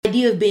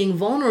idea of being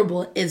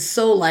vulnerable is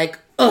so like,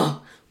 ugh,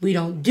 we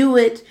don't do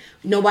it.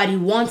 Nobody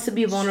wants to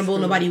be vulnerable.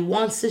 Nobody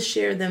wants to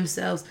share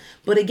themselves.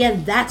 But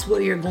again, that's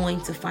where you're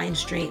going to find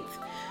strength.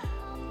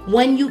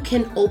 When you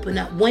can open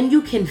up, when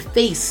you can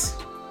face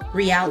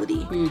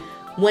reality,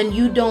 when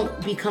you don't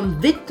become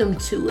victim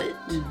to it,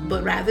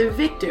 but rather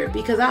victor.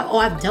 Because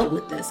I've dealt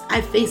with this.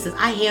 I faced this.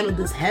 I handled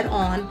this head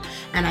on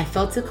and I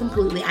felt it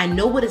completely. I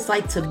know what it's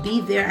like to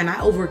be there and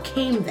I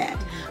overcame that.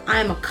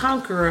 I'm a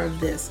conqueror of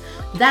this.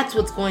 That's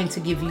what's going to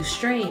give you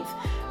strength.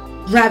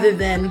 Rather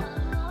than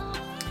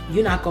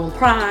you're not going to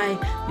cry,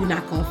 you're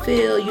not going to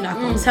feel, you're not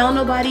going to tell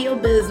nobody your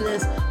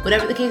business.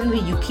 Whatever the case may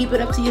be, you keep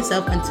it up to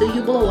yourself until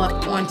you blow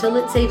up or until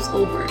it takes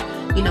over,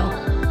 you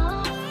know.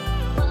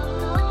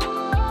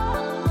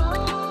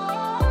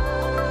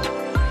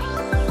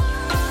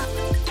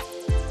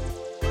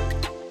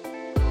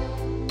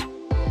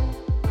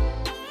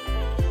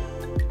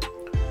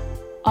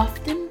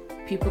 Often,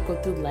 people go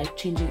through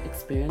life-changing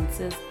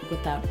experiences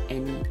without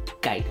any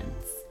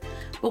guidance.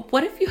 But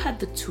what if you had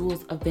the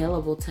tools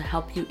available to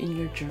help you in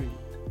your journey?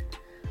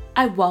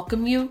 I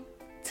welcome you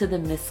to the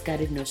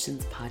Misguided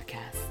Notions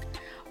podcast.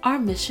 Our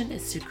mission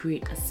is to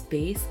create a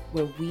space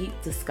where we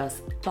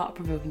discuss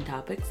thought-provoking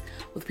topics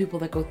with people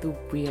that go through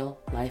real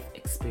life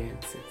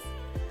experiences.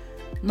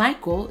 My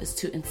goal is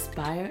to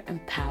inspire,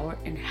 empower,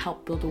 and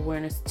help build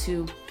awareness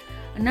to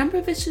a number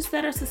of issues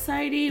that our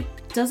society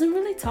doesn't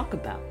really talk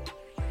about.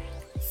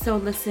 So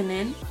listen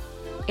in,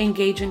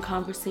 engage in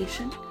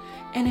conversation,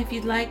 and if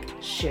you'd like,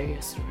 share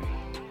your story.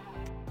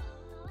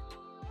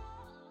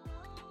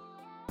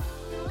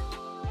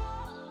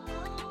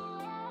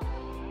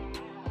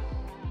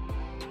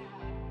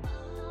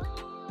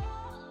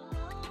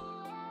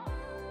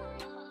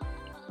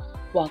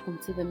 Welcome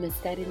to the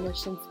Misguided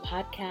Notions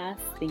podcast.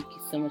 Thank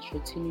you so much for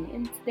tuning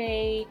in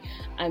today.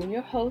 I'm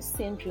your host,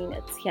 Sandrine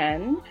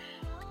Etienne.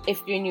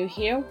 If you're new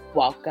here,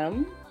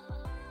 welcome.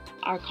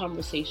 Our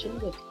conversation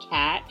with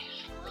Kat,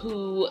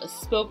 who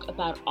spoke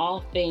about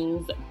all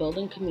things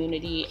building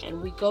community,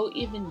 and we go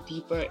even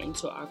deeper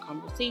into our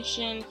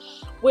conversation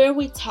where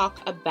we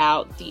talk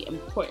about the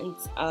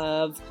importance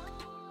of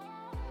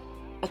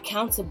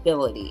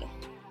accountability.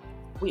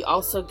 We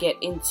also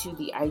get into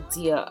the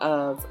idea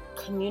of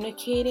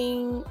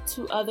communicating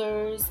to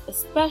others,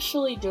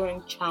 especially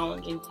during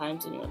challenging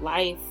times in your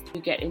life.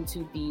 We get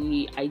into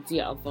the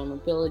idea of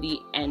vulnerability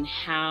and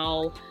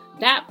how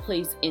that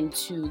plays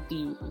into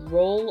the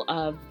role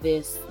of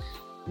this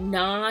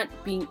not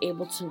being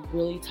able to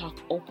really talk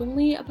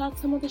openly about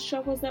some of the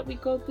struggles that we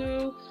go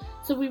through.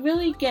 So we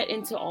really get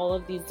into all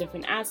of these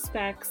different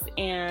aspects,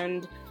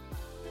 and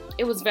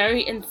it was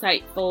very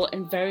insightful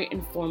and very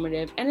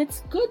informative, and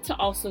it's good to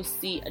also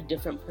see a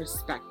different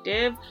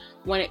perspective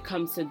when it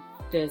comes to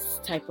this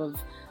type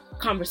of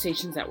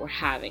conversations that we're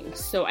having.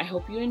 So I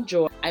hope you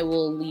enjoy. I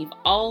will leave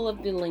all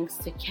of the links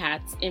to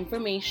Kat's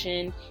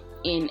information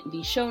in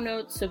the show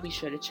notes, so be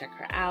sure to check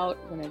her out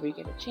whenever you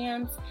get a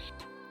chance.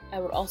 I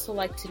would also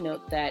like to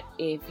note that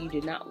if you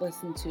did not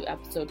listen to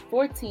episode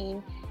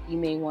 14, you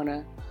may want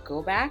to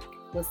go back,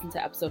 listen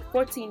to episode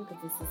 14,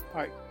 because this is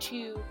part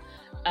 2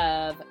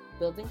 of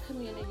Building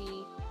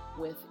Community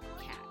with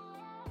Kat.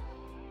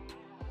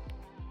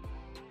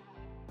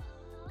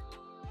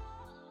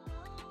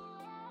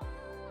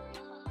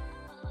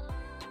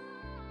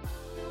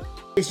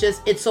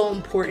 It's so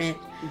important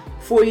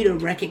for you to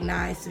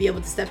recognize, to be able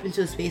to step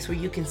into a space where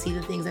you can see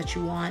the things that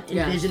you want,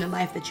 envision a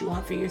life that you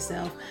want for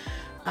yourself.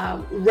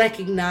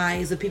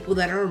 Recognize the people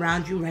that are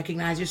around you,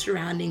 recognize your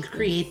surroundings,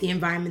 create the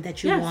environment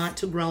that you want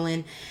to grow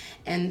in.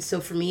 And so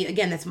for me,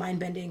 again, that's mind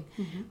bending.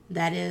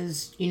 That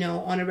is,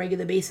 on a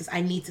regular basis, I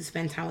need to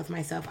spend time with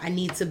myself. I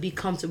need to be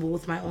comfortable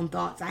with my own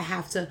thoughts. I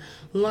have to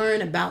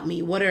learn about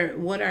me. What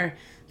are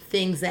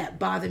things that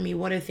bother me?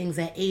 What are things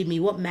that aid me?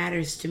 What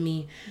matters to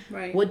me?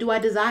 Right. What do I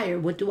desire?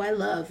 What do I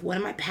love? What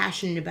am I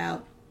passionate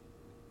about?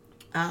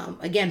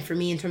 Again, for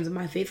me, in terms of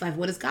my faith life,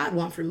 what does God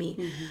want for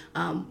me?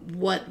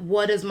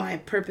 What does my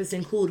purpose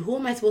include? Who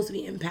am I supposed to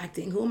be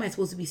impacting? Who am I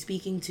supposed to be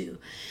speaking to?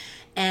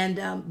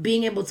 And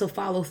being able to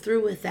follow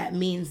through with that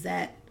means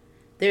that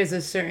there's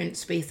a certain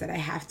space that I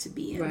have to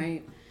be in,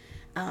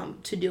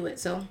 right, to do it.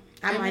 So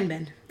I mind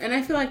bend. And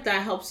I feel like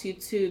that helps you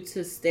too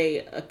to stay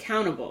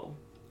accountable.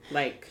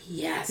 Like,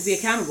 yes, to be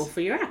accountable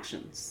for your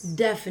actions.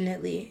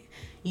 Definitely.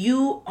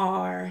 You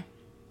are,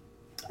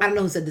 I don't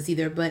know who said this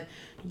either, but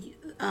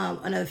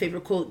another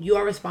favorite quote, you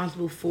are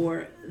responsible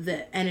for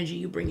the energy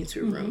you bring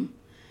into a room.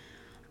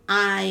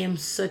 I am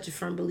such a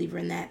firm believer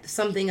in that.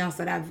 Something else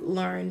that I've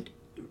learned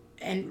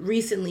and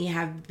recently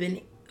have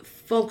been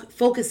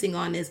focusing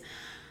on is,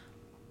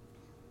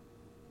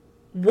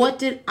 what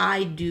did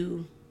I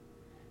do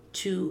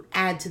to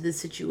add to the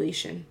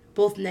situation?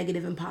 Both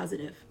negative and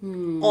positive.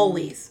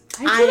 Always.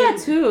 I do that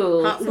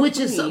too. Which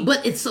funny. Is so,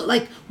 but it's so,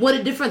 like, what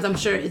a difference. I'm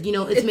sure,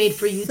 it's made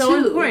for you so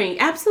too. Important.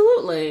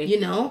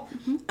 Absolutely.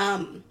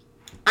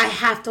 I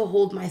have to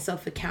hold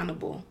myself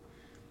accountable.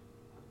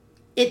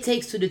 It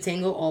takes two to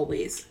tango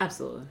always.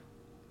 Absolutely.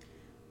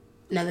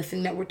 another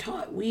thing that we're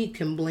taught, we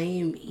can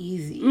blame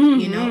easy.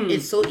 You know,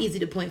 it's so easy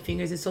to point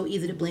fingers. It's so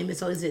easy to blame. It's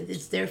so easy.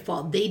 It's their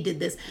fault. They did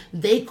this.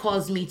 They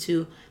caused me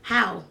to.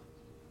 How?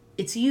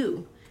 It's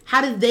you. How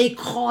did they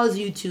cause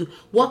you to?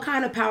 What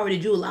kind of power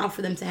did you allow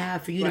for them to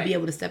have for you to be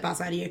able to step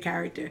outside of your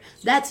character?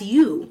 That's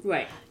you.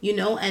 Right. You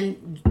know,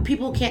 and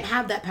people can't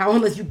have that power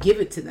unless you give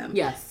it to them.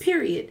 Yes.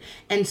 Period.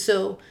 And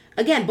so,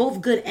 again,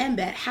 both good and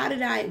bad.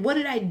 What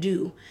did I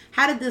do?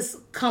 How did this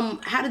come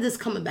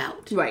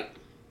about? Right.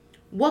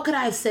 What could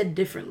I have said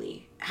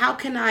differently? How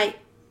can I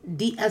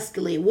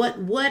de-escalate?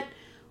 What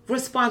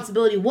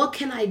responsibility? What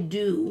can I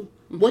do?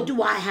 What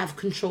do I have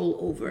control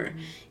over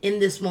in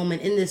this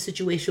moment, in this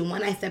situation,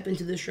 when I step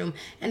into this room?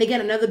 And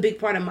again, another big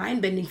part of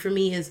mind bending for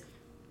me is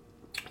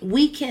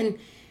we can,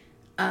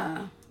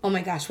 oh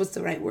my gosh, what's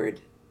the right word?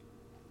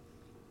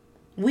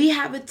 We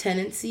have a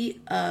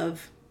tendency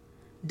of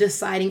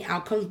deciding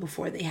outcomes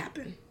before they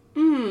happen.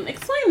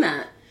 Explain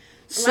that.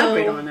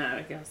 Elaborate on that,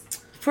 I guess.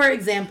 For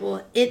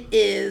example, it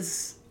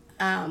is,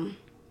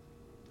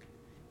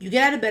 you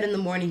get out of bed in the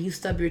morning, you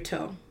stub your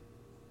toe.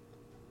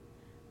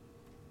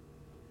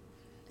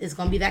 It's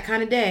going to be that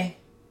kind of day.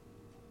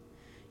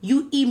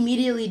 You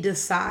immediately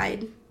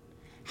decide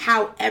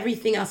how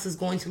everything else is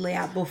going to lay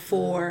out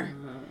before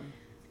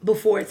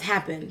it's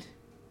happened.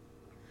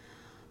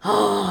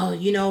 Oh,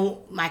 you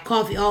know, my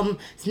coffee,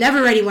 it's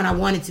never ready when I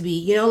want it to be.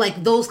 You know,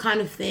 like those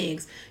kind of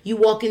things. You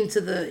walk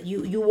into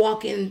you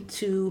walk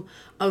into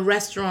a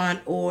restaurant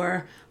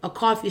or a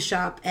coffee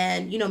shop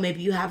and, you know,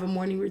 maybe you have a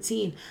morning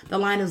routine. The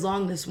line is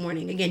long this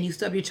morning. Again, you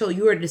stub your toe.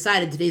 You already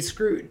decided today's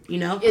screwed, you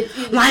know? It's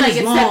line like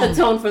is long. Set the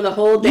tone for the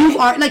whole day. You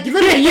are, like,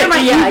 literally,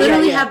 you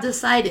literally have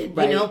decided,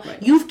 you know?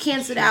 Right. You've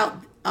canceled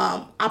out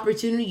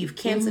opportunity, you've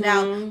canceled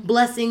out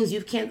blessings,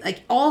 you've canceled,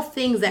 like, all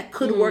things that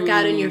could work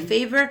out in your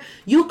favor,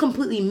 you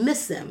completely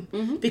miss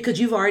them because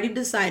you've already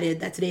decided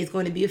that today is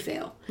going to be a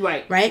fail.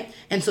 Right?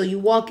 And so you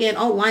walk in,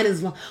 line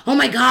is long. Oh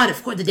my God,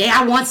 of course, the day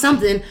I want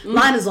something,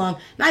 line is long.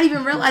 Not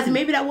even realizing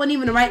maybe that wasn't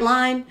even the right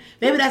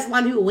line.Maybe that's the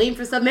line of people waiting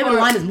for stuff. Maybe the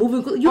line is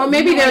moving. Or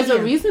maybe there's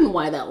a reason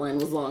why that line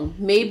was long.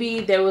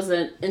 Maybe there was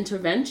an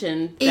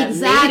intervention that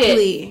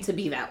made it to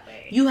be that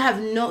way. You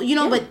have no, you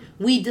know, but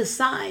we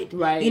decide.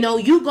 Right. You know,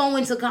 you go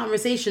into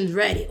conversations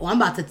ready. Oh,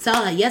 I'm about to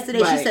tell her. Yesterday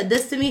she said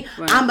this to me.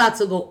 I'm about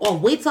to go,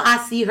 wait till I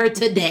see her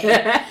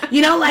today.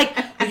 You know, like,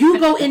 you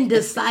go in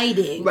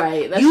deciding.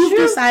 You've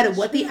decided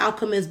what the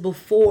outcome is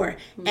before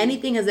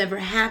anything has ever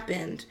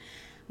happened.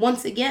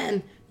 Once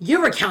again,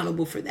 you're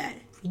accountable for that.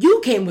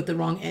 You came with the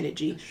wrong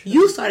energy.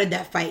 You started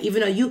that fight,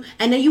 even though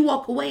and then you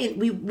walk away,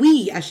 and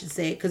we I should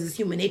say, because it's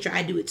human nature,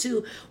 I do it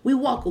too. We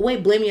walk away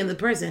blaming the other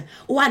person.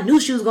 Oh, I knew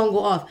she was going to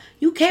go off.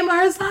 You came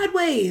at her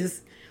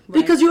sideways.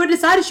 Because you already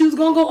decided she was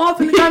going to go off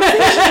in the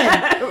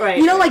conversation.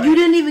 You know, like, you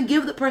didn't even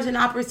give the person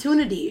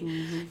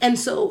opportunity. And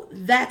so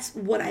that's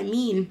what I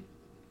mean.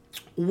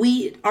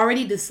 We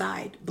already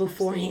decide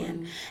beforehand.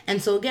 Absolutely.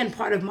 And so, again,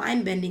 part of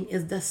mind bending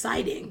is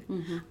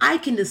deciding. I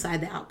can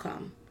decide the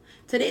outcome.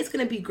 Today's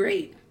going to be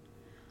great.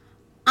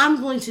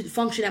 I'm going to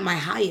function at my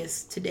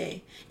highest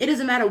today. It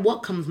doesn't matter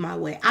what comes my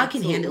way. I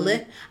can handle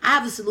it. I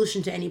have a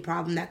solution to any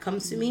problem that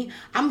comes to me.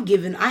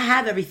 I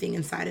have everything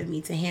inside of me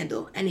to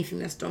handle anything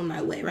that's thrown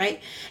my way,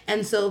 right?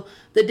 And so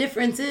the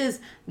difference is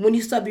when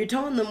you stub your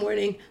toe in the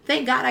morning,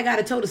 thank God I got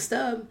a toe to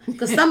stub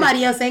because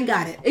somebody else ain't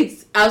got it.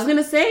 I was going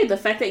to say, the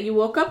fact that you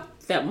woke up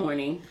that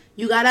morning.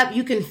 You got up,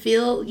 you can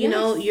feel, you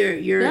know,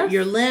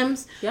 your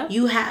limbs.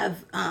 You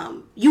have,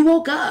 you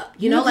woke up,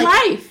 you know, like,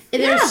 life.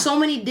 There's so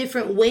many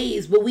different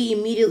ways, but we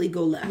immediately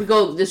go left.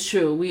 That's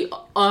true. We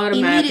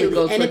automatically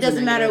go and it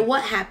doesn't matter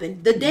what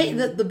happened. The day,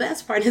 the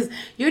best part is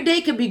your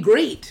day could be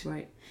great.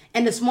 Right.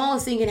 And the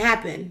smallest thing can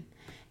happen.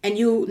 And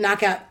you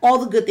knock out all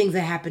the good things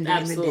that happened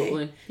during the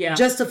day. Yeah.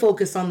 Just to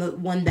focus on the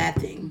one bad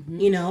thing,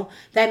 you know,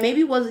 that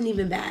maybe wasn't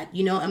even bad.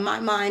 You know, in my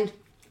mind,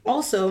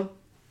 also,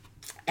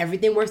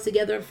 everything works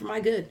together for my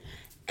good.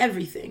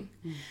 Everything.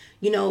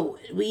 You know,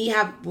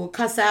 we'll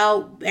cuss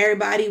out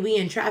everybody. We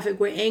in traffic.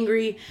 We're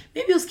angry.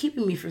 Maybe it was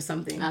keeping me for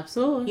something.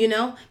 Absolutely. You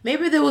know,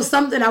 maybe there was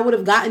something I would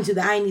have gotten to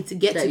that I need to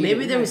get to.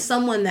 Maybe there was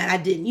someone that I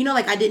didn't, you know,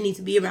 like I didn't need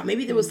to be around.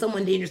 Maybe there was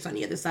someone dangerous on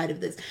the other side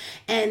of this.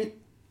 And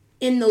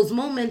in those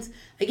moments,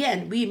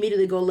 again, we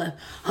immediately go left.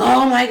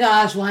 Oh my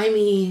gosh, why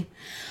me?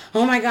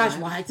 Oh my gosh,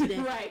 why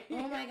today?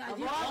 Oh my gosh,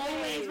 you're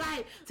always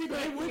right.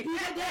 Today would be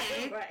the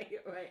day. Right.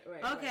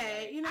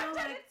 Okay, you know, I've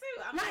done it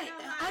too.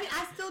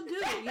 I still do,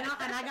 you know,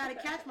 and I gotta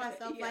catch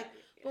myself like,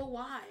 but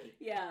why?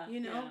 Yeah. You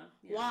know,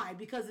 why?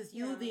 Because it's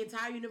you. The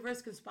entire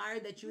universe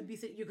conspired that you would be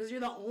sitting because you're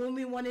the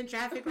only one in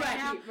traffic right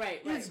now.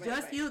 It's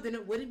just you. Then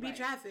it wouldn't be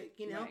traffic.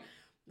 You know.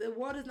 The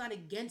world is not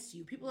against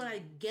you. People are not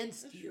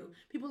against you. True.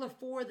 People are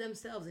for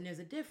themselves, and there's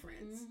a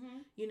difference,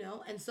 you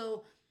know? And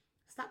so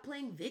stop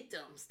playing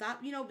victim.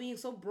 Stop, you know, being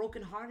so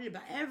brokenhearted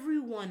about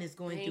everyone is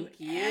going through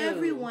it.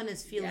 Everyone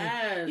is feeling,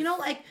 you know,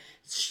 like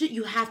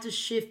you have to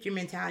shift your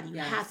mentality. You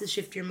have to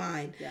shift your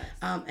mind.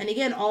 And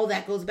again, all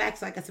that goes back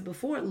to, like I said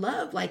before,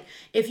 love. Like,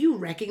 if you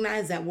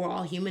recognize that we're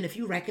all human, if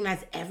you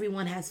recognize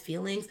everyone has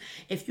feelings,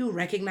 if you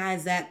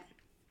recognize that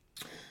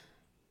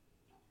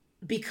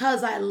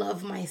because I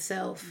love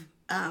myself,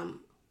 I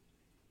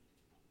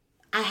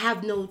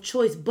have no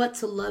choice but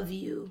to love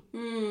you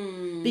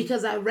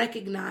because I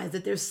recognize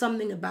that there's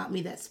something about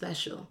me that's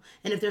special.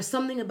 And if there's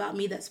something about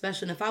me that's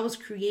special, and if I was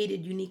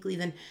created uniquely,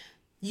 then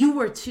you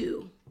were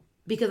too.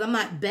 Because I'm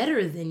not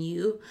better than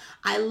you.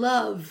 I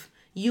love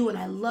you and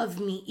I love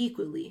me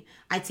equally.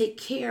 I take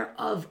care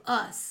of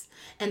us.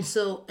 And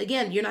so,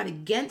 again, you're not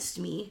against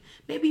me.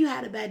 Maybe you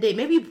had a bad day.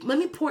 Maybe let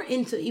me pour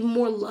into even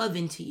more love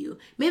into you.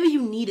 Maybe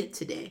you need it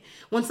today.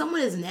 When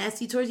someone is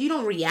nasty towards you, you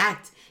don't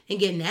react and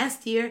get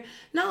nastier.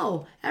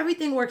 No,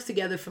 everything works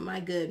together for my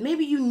good.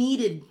 Maybe you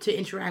needed to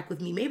interact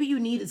with me. Maybe you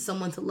needed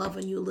someone to love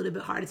on you a little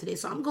bit harder today.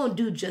 So I'm going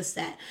to do just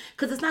that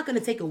because it's not going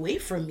to take away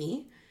from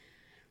me.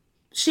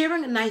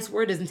 Sharing a nice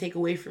word doesn't take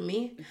away from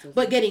me,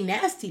 but getting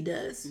nasty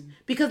does.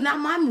 Because now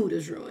my mood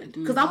is ruined.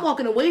 Because I'm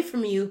walking away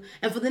from you,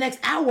 and for the next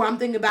hour, I'm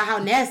thinking about how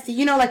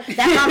nasty, like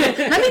that.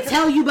 Let me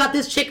tell you about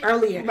this chick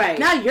earlier. Right.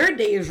 Now your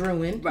day is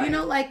ruined.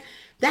 Right.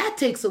 That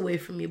takes away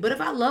from me. But if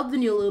I loved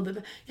you a little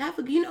bit,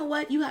 you know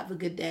what? You have a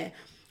good day.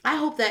 I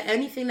hope that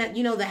anything that,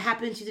 that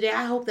happened to you today,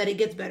 I hope that it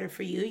gets better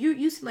for you.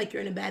 You seem like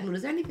you're in a bad mood.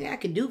 Is there anything I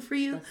can do for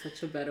you? That's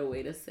such a better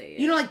way to say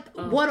it.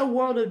 What a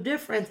world of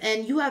difference.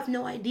 And you have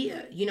no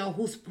idea,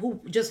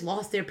 who just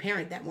lost their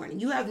parent that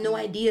morning. You have no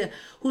idea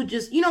who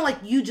just, you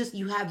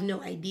have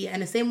no idea.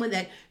 And the same way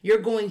that you're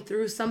going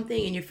through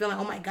something and you're feeling,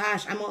 oh my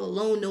gosh, I'm all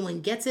alone. No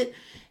one gets it.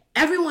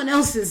 Everyone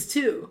else is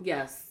too.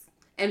 Yes.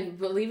 And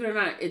believe it or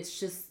not, it's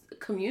just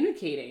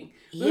communicating.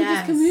 Really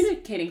just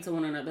communicating to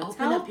one another.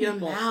 Open up your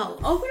mouth.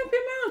 Open up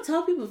your mouth.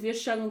 Tell people if you're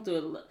struggling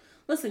through it.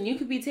 Listen, you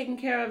could be taking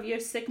care of your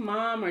sick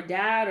mom or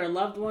dad or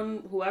loved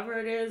one, whoever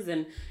it is,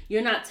 and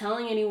you're not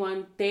telling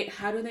anyone.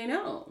 How do they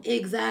know?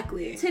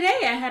 Exactly.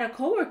 Today, I had a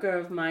coworker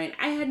of mine.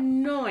 I had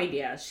no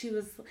idea. She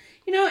was,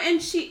 and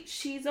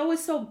she's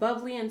always so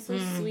bubbly and so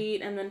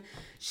sweet. And then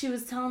she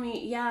was telling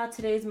me, yeah,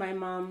 today's my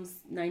mom's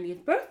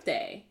 90th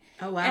birthday.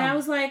 Oh, wow. And I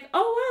was like, oh,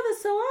 wow,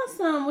 that's so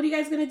awesome. What are you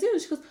guys going to do?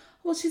 She goes,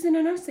 well, she's in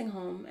a nursing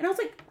home. And I was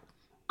like,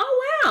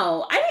 oh,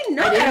 wow. I didn't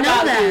know that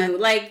about you.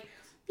 Like,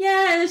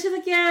 yeah. And then she's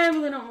like, yeah, I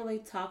really don't really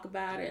talk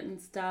about it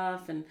and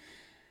stuff. And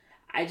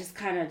I just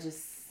kind of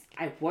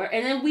I work.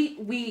 And then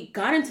we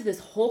got into this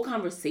whole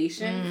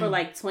conversation for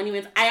like 20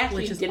 minutes. I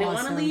actually didn't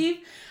want to leave.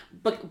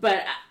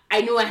 But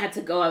I knew I had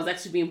to go. I was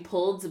actually being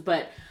pulled.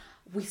 But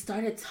we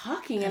started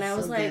talking. And I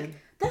was like,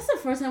 that's the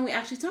first time we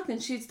actually talked.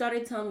 And she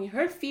started telling me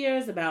her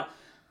fears about,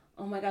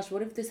 oh my gosh,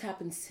 what if this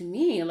happens to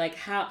me? Like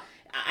how,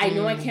 I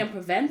know I can't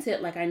prevent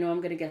it. Like I know I'm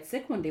going to get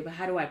sick one day, but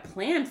how do I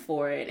plan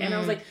for it? And I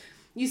was like,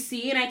 you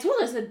see, and I told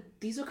her, I said,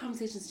 these are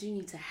conversations you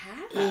need to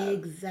have.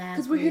 Exactly.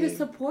 Because we're here to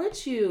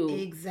support you.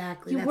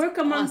 Exactly. You work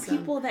among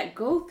people that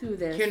go through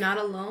this. You're not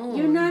alone.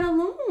 You're not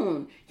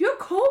alone. Your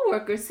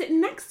coworker sitting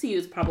next to you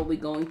is probably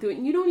going through it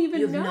and you don't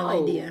even know. You have no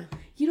idea.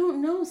 You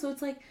don't know. So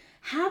it's like,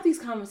 have these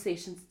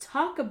conversations.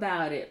 Talk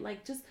about it.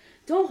 Like, just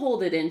don't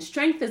hold it in.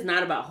 Strength is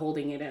not about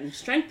holding it in.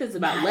 Strength is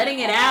about letting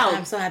it out.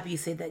 I'm so happy you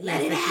said that.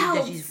 Yes,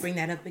 that you bring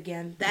that up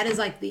again. That is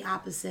like the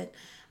opposite.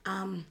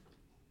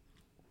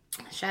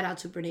 Shout out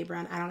to Brene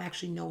Brown. I don't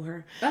actually know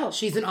her. Oh.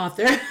 She's an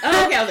author.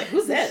 Oh, okay. I was like,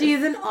 who's that?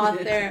 She's an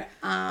author.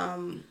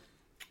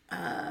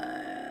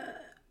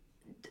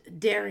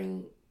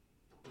 Daring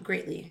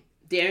Greatly.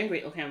 Daring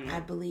Greatly. Okay, I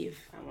believe.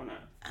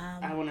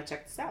 I wanna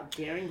check this out.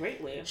 Daring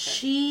Greatly. Okay.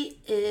 She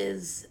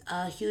is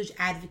a huge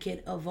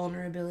advocate of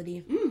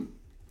vulnerability,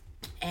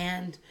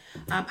 and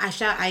I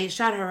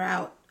shout her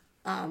out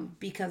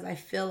because I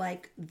feel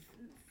like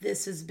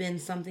this has been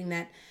something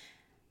that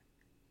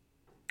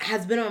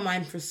has been on my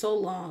mind for so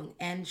long,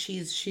 and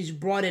she's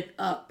brought it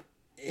up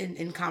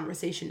in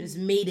conversation, has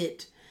made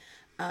it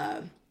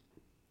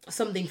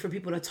something for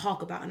people to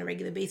talk about on a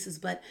regular basis.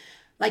 But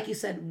like you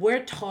said,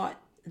 we're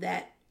taught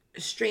that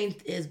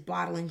strength is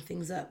bottling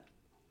things up.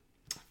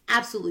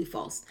 Absolutely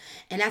false.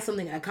 And that's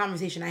a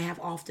conversation I have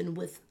often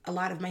with a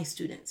lot of my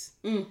students.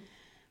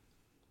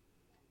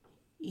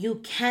 You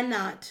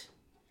cannot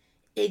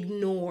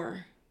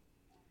ignore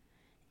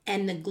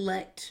and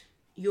neglect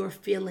your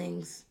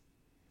feelings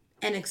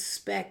and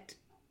expect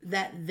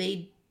that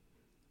they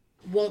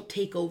won't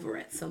take over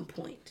at some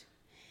point.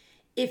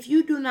 If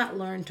you do not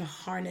learn to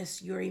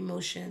harness your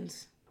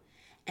emotions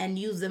and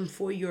use them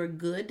for your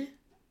good,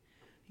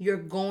 you're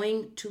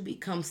going to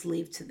become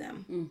slave to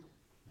them.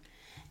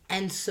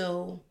 And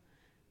so,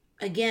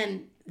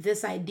 again,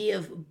 this idea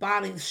of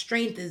bottling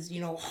strength is,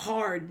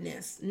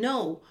 hardness.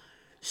 No,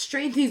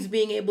 strength is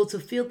being able to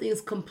feel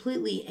things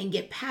completely and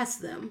get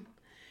past them.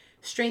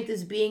 Strength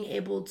is being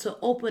able to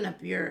open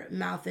up your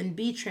mouth and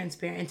be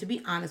transparent and to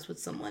be honest with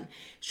someone.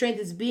 Strength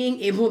is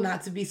being able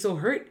not to be so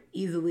hurt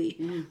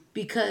easily.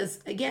 Because,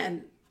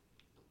 again,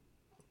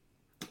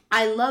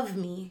 I love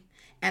me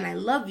and I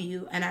love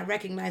you and I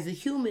recognize the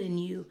human in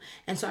you.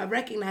 And so I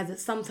recognize that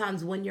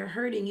sometimes when you're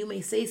hurting, you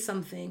may say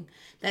something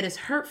that is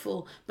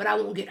hurtful, but I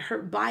won't get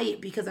hurt by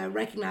it because I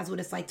recognize what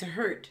it's like to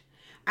hurt.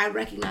 I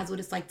recognize what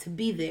it's like to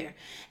be there.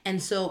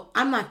 And so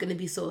I'm not going to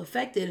be so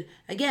affected.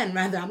 Again,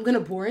 rather, I'm going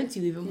to pour into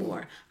you even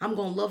more. I'm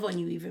going to love on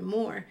you even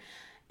more.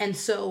 And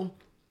so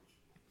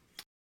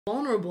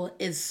Vulnerable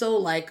is so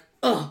like,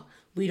 ugh,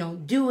 we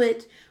don't do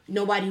it.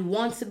 Nobody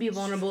wants to be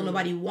vulnerable. True.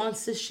 Nobody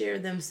wants to share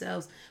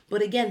themselves.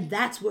 But again,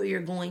 that's where you're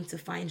going to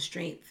find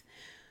strength.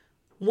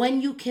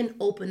 When you can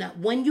open up,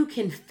 when you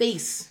can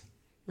face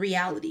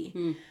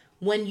reality,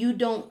 when you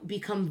don't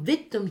become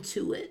victim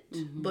to it,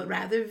 but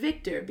rather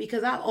victor,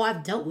 because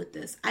I've dealt with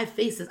this. I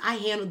faced this. I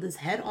handled this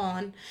head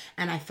on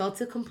and I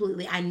felt it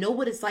completely. I know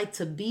what it's like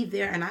to be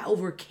there and I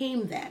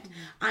overcame that.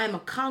 I am a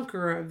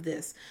conqueror of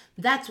this.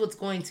 That's what's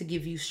going to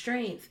give you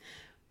strength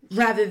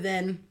rather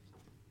than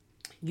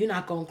you're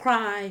not going to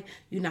cry,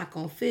 you're not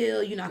going to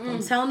feel, you're not going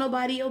to tell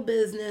nobody your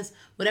business,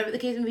 whatever the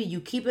case may be. You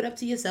keep it up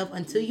to yourself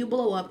until you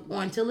blow up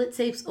or until it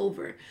takes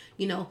over,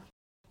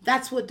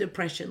 That's what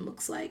depression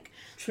looks like.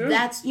 True.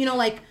 That's,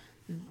 like,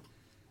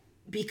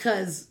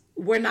 because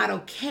we're not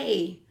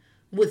okay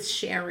with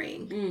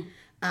sharing.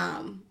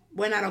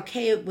 We're not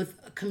okay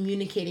with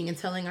communicating and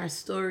telling our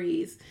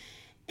stories.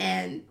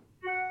 And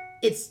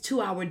it's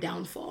to our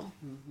downfall,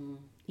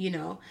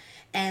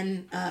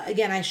 And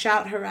again, I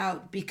shout her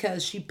out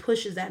because she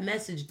pushes that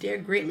message, dare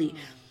greatly.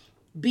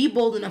 Be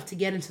bold enough to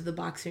get into the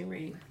boxing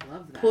ring. I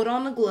love that. Put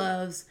on the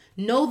gloves.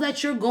 Know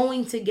that you're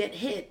going to get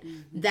hit.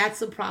 That's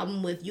the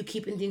problem with you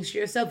keeping things to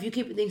yourself. You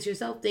keeping things to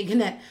yourself thinking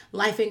that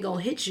life ain't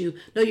going to hit you.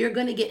 No, you're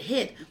going to get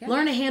hit. Yeah.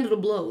 Learn to handle the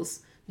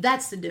blows.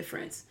 That's the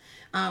difference.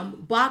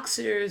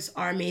 Boxers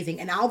are amazing.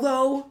 And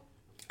although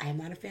I am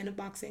not a fan of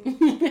boxing,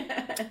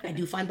 I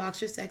do find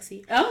boxers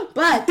sexy. Oh.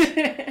 But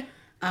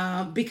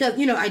because,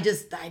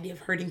 the idea of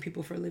hurting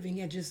people for a living,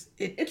 it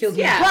kills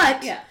me.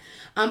 But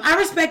I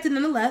respect it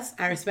nonetheless.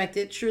 I respect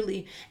it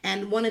truly.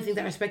 And one of the things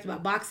I respect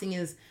about boxing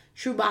is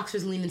true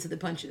boxers lean into the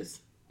punches.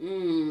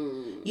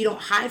 You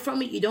don't hide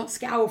from it. You don't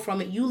scour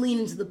from it. You lean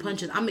into the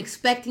punches. I'm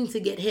expecting to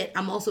get hit.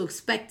 I'm also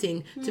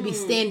expecting to be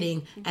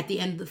standing at the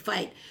end of the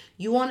fight.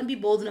 You want to be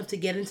bold enough to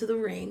get into the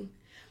ring.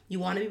 You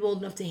want to be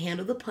bold enough to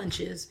handle the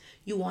punches.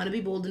 You want to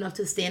be bold enough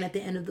to stand at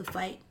the end of the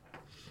fight.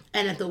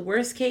 And at the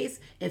worst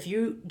case, if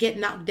you get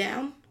knocked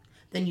down,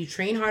 then you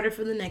train harder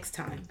for the next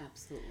time.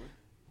 Absolutely.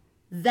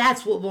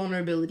 That's what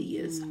vulnerability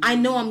is. I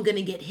know I'm going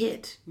to get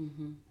hit.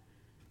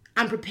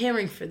 I'm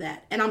preparing for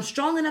that. And I'm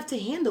strong enough to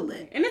handle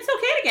it. And it's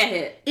okay to get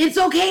hit. It's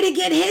okay to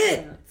get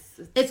hit.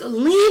 Yeah, it's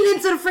lean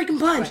into the freaking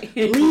punch.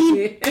 Right.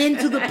 Lean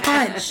into the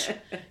punch.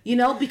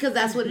 Because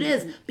that's what it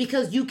is.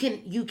 Because you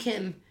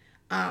can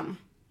I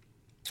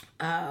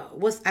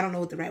don't know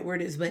what the right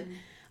word is, but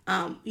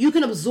you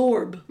can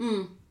absorb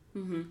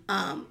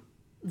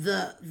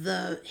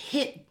the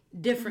hit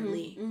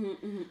differently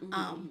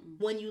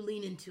when you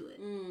lean into it.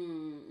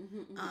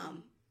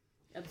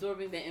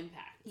 Absorbing the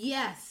impact.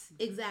 Yes,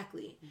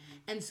 exactly.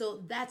 And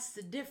so that's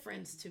the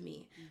difference to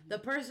me. The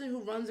person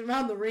who runs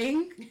around the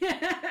ring,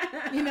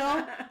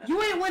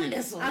 you ain't winning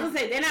this one. I was gonna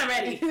say, they're not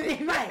ready.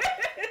 Right.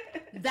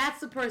 That's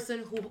the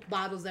person who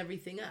bottles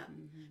everything up.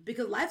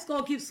 Because life's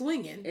gonna keep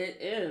swinging.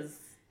 It is.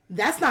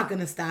 That's not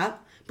gonna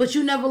stop. But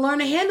you never learn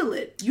to handle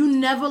it. You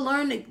never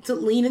learn to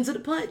lean into the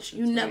punch.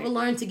 You never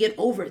learn to get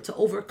over it, to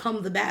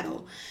overcome the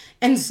battle.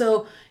 And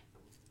so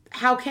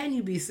how can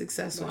you be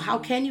successful? How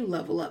can you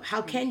level up?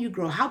 How can you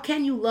grow? How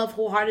can you love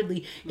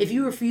wholeheartedly if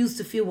you refuse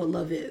to feel what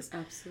love is?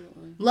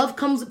 Absolutely. Love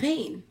comes with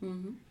pain.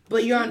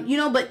 But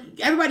but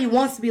everybody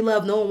wants to be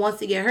loved. No one wants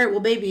to get hurt. Well,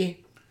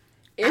 baby,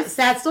 it's a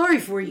sad story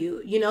for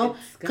you,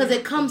 because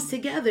it comes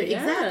together.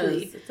 Yes,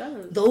 exactly. It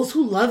does. Those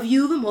who love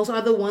you the most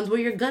are the ones where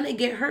you're going to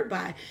get hurt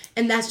by.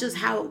 And that's just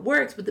how it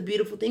works. But the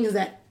beautiful thing is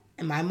that,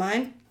 in my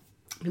mind,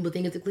 people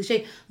think it's a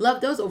cliche. Love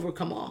does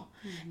overcome all.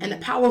 And the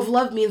power of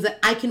love means that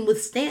I can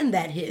withstand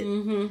that hit,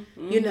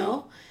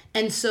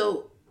 And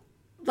so,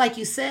 like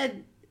you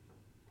said,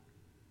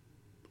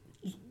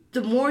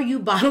 the more you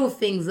bottle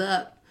things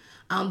up,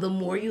 the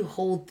more you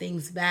hold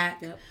things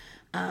back,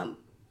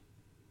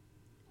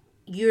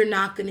 you're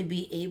not going to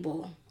be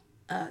able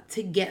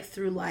to get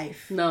through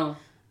life. No.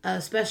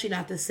 Especially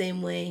not the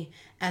same way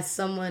as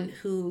someone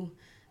who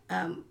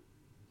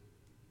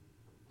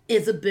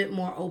is a bit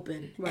more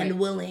open and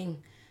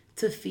willing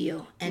to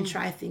feel and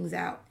try things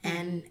out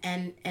and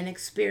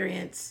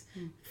experience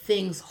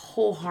things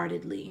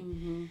wholeheartedly.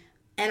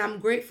 And I'm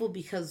grateful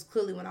because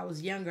clearly when I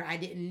was younger, I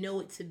didn't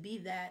know it to be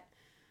that.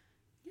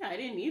 Yeah, I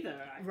didn't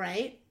either.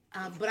 Right?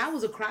 But I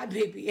was a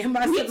crybaby. And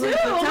my siblings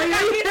will tell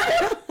you.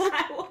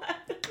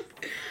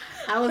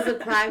 I was a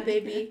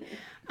crybaby.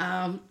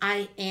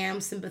 I am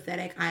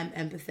sympathetic. I'm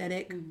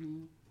empathetic.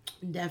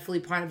 Definitely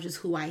part of just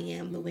who I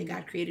am, the way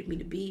God created me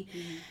to be.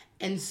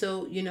 And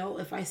so,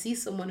 if I see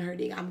someone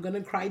hurting, I'm going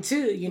to cry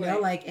too,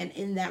 and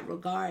in that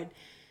regard,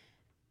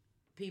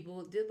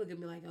 people did look at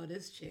me like, oh,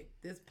 this chick,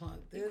 this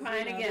punk, this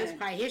crying again. This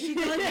cry. Here she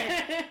go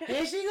again.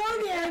 Here she go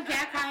again.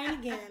 Cat crying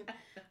again.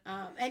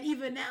 And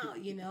even now,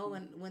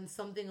 when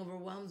something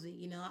overwhelms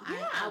me,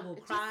 I will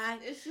cry.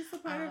 It's just a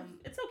part of,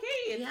 it's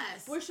okay.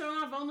 Yes. We're showing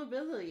our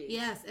vulnerability.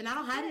 Yes. And I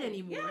don't hide it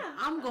anymore. Yeah.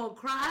 I'm going to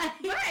cry.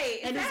 Right.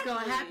 And it's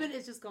going to happen.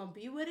 It's just going to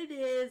be what it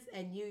is.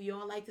 And you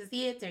don't like to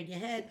see it, turn your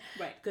head.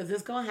 Right. Because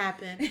it's going to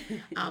happen.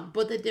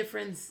 But the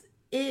difference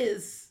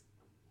is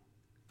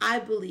I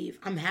believe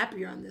I'm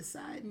happier on this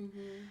side.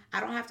 I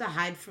don't have to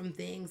hide from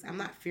things. I'm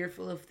not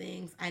fearful of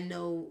things. I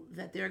know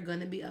that there are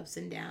going to be ups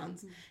and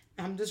downs.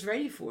 I'm just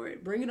ready for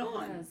it. Bring it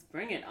on. Yes,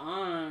 bring it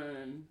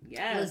on.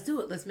 Yes. Let's do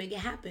it. Let's make it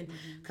happen.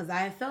 Because I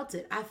have felt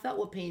it. I felt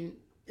what pain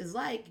is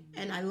like,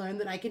 and I learned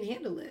that I can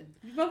handle it.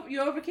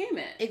 You overcame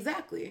it.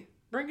 Exactly.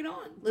 Bring it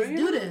on. Let's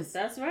do this.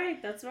 That's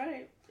right. That's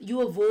right.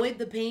 You avoid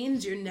the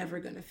pains, you're never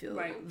going to feel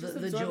Just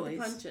the absorb joys.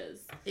 the punches.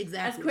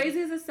 Exactly. As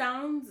crazy as it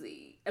sounds,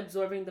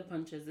 absorbing the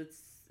punches,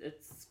 it's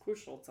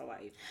crucial to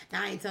life.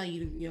 Now, I ain't telling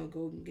you to,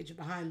 go and get your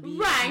behind beat.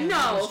 Right,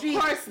 no, of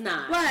course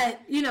not. But,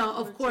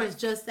 of course,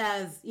 just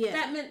as,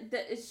 That meant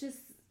that it's just...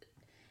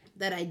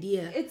 That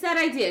idea. It's that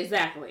idea,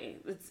 exactly.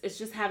 It's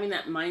just having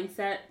that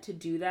mindset to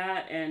do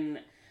that. And,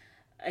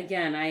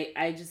 again,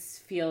 I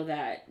just feel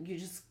that you're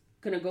just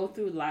going to go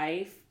through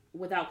life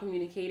without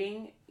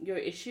communicating your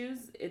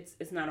issues.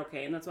 It's not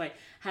okay. And that's why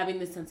having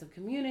this sense of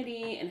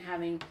community and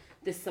having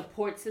this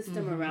support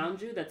system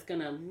around you that's going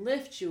to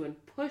lift you and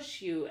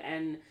push you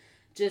and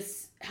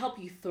just help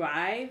you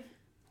thrive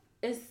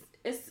is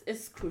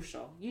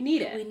crucial. You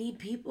need it. We need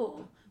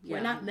people. Yeah.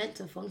 We're not meant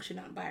to function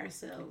out by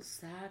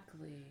ourselves.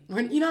 Exactly.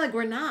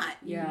 We're not.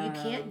 Yeah. You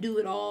can't do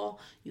it all.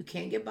 You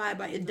can't get by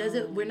it.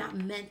 Doesn't. We're not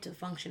meant to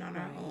function on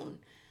our own.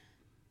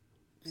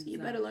 So you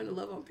better learn to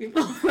love on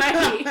people.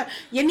 Right.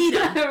 You need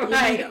them.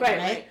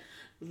 Right.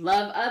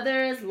 Love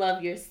others.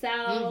 Love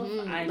yourself.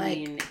 I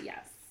mean,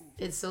 yes.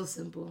 It's so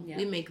simple. Yeah.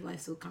 We make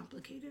life so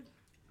complicated.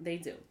 They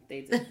do.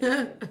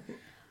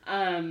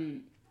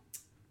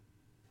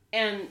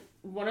 And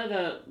one of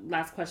the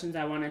last questions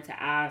I wanted to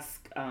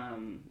ask,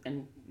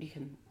 and you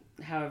can,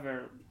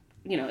 however,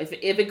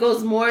 if it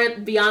goes more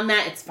beyond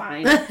that, it's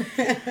fine.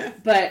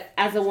 But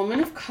as a woman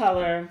of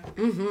color,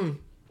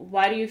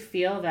 why do you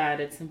feel that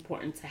it's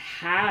important to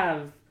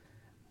have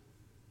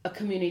a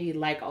community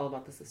like All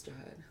About the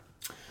Sisterhood?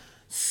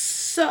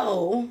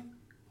 So,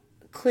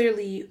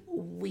 clearly,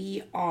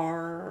 we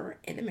are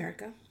in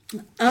America.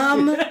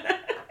 And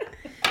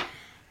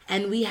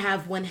we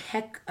have one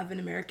heck of an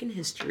American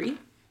history.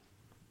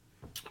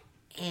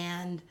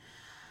 And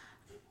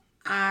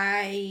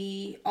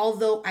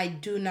although I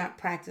do not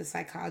practice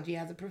psychology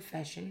as a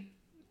profession,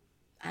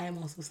 I am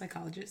also a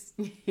psychologist.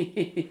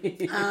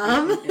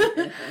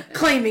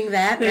 Claiming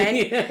that,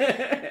 right?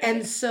 Yeah.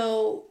 And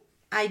so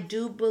I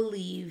do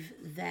believe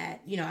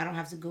that, I don't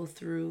have to go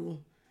through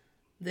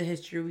the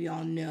history. We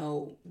all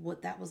know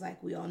what that was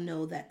like. We all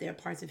know that there are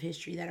parts of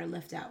history that are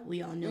left out.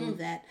 We all know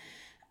that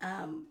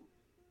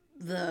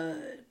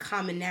the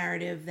common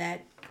narrative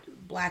that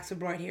blacks were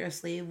brought here as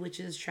slaves, which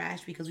is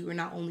trash because we were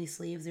not only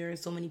slaves. There are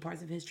so many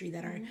parts of history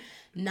that are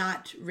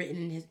not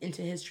written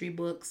into history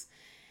books.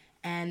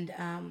 And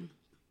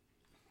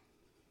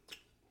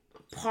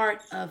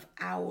part of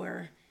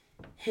our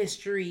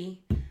history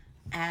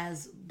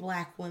as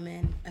black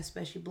women,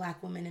 especially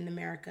black women in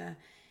America,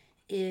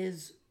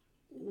 is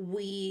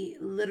we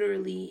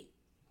literally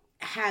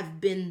have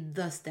been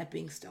the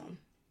stepping stone,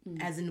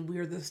 as in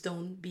we're the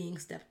stone being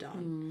stepped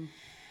on.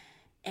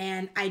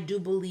 And I do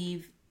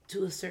believe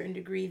to a certain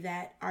degree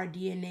that our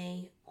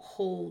DNA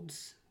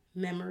holds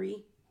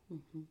memory.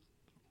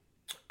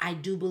 I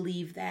do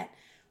believe that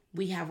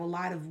we have a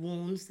lot of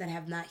wounds that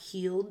have not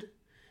healed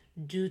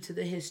due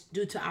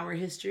to our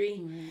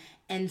history.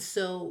 And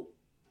so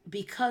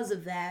because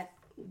of that,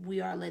 we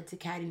are led to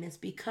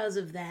cattiness. Because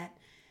of that,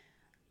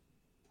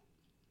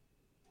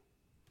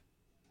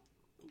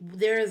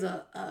 there is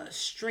a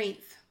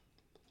strength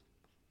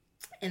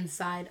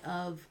inside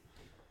of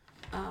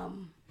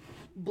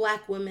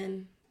black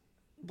women,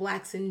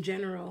 blacks in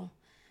general,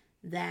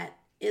 that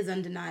is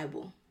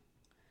undeniable.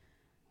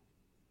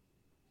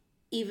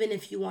 Even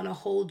if you want to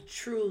hold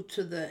true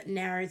to the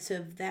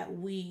narrative that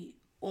we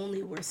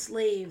only were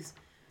slaves,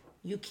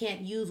 you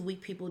can't use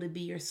weak people to be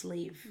your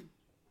slave,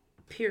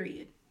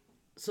 period.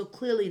 So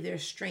clearly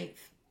there's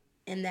strength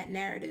in that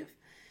narrative.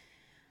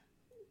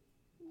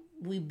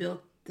 We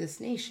built this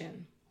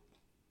nation.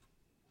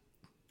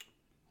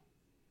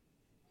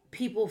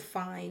 People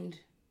find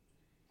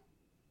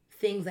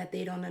things that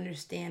they don't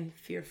understand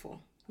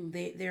fearful.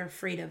 They're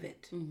afraid of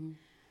it.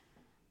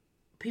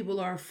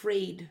 People are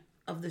afraid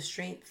of the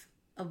strength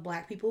of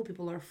black people.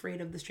 People are afraid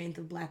of the strength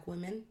of black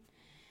women.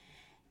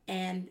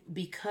 And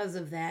because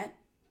of that,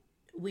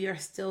 we are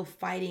still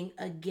fighting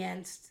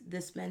against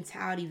this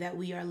mentality that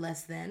we are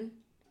less than,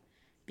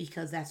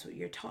 because that's what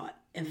you're taught.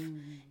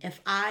 If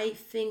I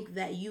think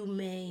that you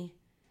may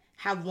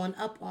have one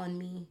up on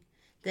me,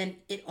 then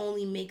it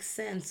only makes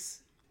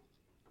sense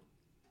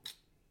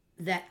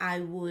that I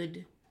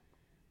would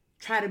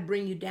try to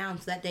bring you down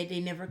so that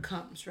day never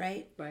comes,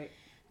 right? Right.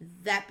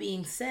 That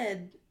being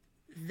said,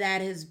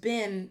 that has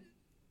been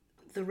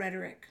the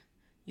rhetoric.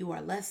 You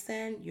are less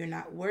than, you're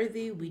not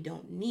worthy, we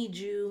don't need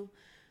you,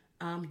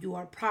 you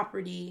are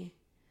property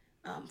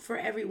for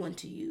everyone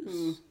to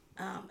use.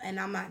 And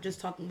I'm not just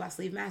talking about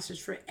slave masters,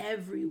 for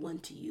everyone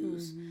to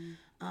use.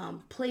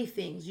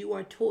 Playthings, you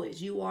are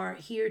toys, you are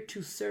here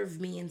to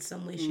serve me in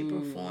some way, shape,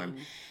 or form.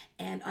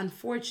 And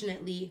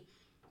unfortunately,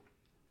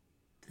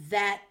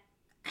 that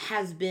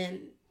has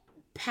been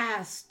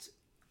passed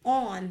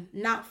on,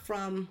 it's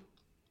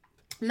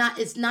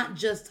not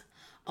just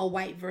a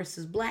white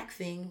versus black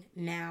thing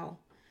now.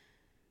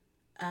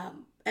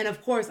 And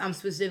of course, I'm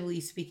specifically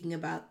speaking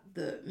about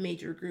the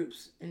major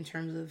groups in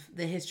terms of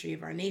the history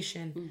of our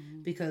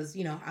nation, because,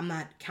 I'm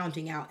not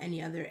counting out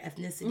any other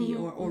ethnicity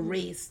or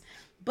race.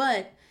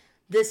 But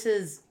this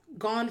has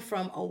gone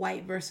from a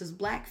white versus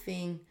black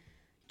thing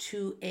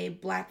to a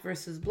black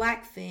versus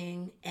black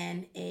thing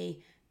and a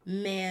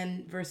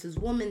man versus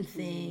woman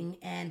thing.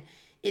 And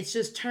it's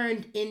just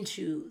turned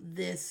into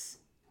this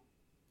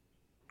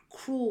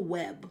cruel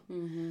web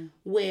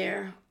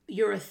where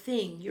you're a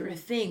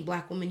thing,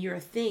 black woman, you're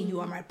a thing, you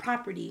are my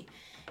property.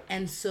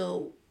 And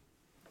so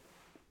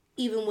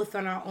even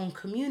within our own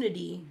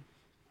community,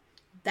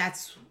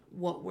 that's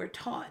what we're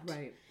taught.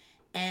 Right.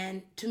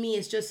 And to me,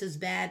 it's just as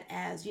bad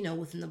as,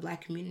 within the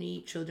black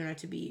community, children are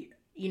to be,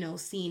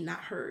 seen, not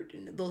heard,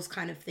 and those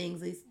kind of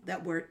things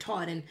that we're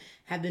taught and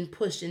have been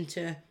pushed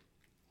into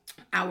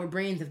our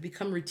brains, have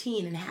become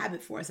routine and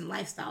habit for us and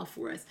lifestyle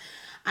for us.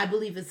 I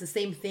believe it's the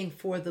same thing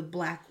for the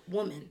black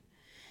woman.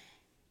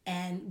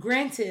 And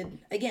granted,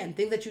 again,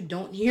 things that you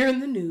don't hear in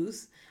the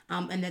news,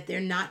 and that they're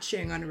not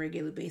sharing on a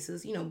regular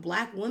basis.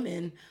 Black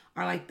women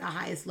are like the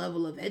highest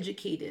level of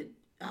educated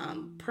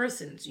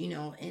persons,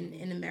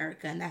 in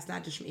America. And that's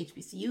not just from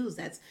HBCUs,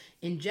 that's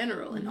in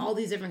general, and all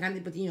these different kinds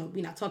of, but,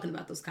 we're not talking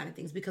about those kind of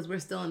things because we're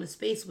still in a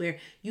space where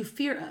you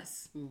fear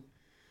us.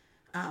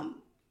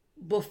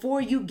 Before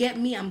you get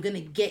me, I'm going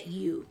to get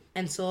you.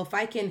 And so if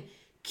I can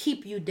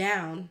keep you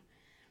down,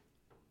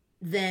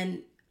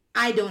 then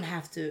I don't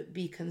have to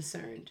be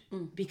concerned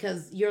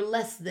because you're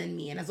less than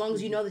me. And as long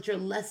as you know that you're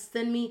less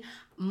than me,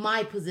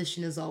 my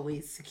position is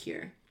always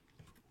secure.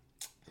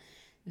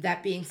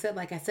 That being said,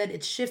 like I said,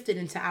 it's shifted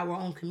into our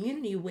own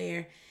community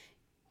where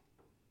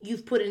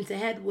you've put into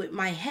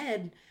my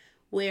head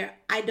where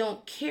I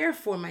don't care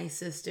for my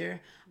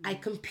sister. I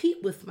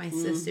compete with my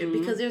sister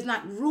because there's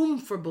not room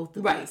for both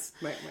of us.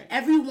 Right.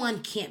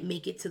 Everyone can't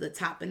make it to the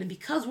top. And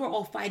because we're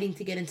all fighting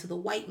to get into the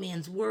white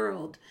man's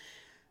world,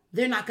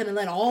 they're not going to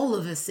let all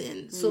of us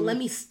in. So let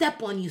me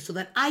step on you so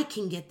that I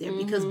can get there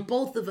because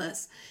both of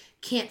us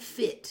can't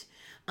fit.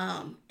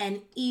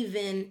 And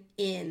even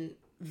in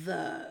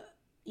the,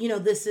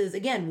 this is,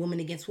 again, woman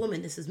against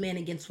woman. This is man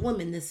against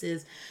woman. This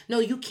is, no,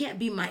 you can't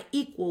be my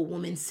equal,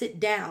 woman. Sit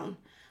down.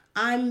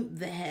 I'm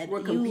the head.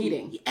 We're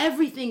competing.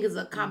 Everything is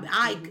a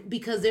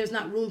because there's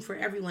not room for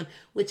everyone,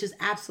 which is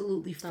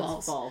absolutely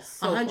false. That's false.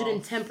 So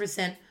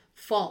 110%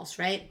 false,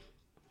 right?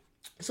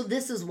 So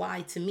this is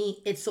why, to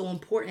me, it's so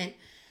important,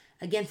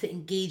 again, to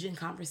engage in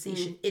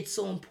conversation. It's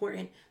so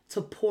important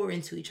to pour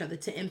into each other,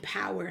 to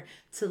empower,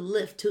 to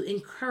lift, to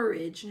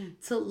encourage,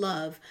 to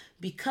love,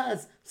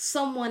 because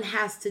someone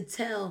has to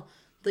tell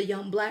the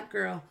young black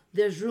girl,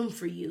 there's room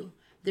for you.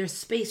 There's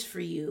space for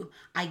you.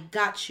 I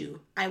got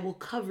you. I will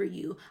cover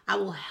you. I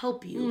will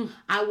help you.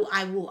 I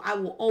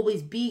will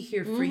always be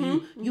here for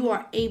you. You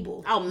are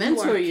able. I'll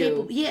mentor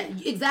you. Yeah,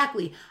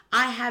 exactly.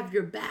 I have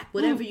your back.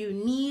 Whatever you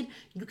need,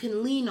 you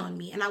can lean on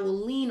me and I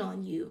will lean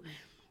on you.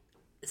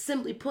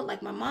 Simply put,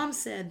 like my mom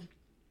said,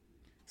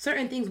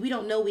 certain things we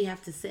don't know we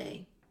have to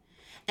say.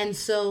 And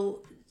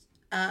so,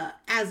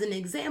 as an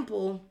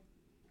example,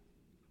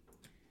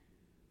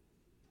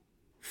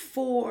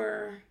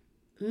 for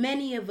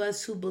many of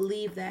us who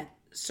believe that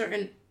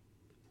certain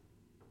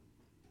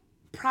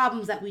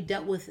problems that we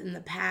dealt with in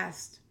the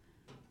past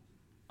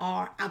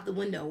are out the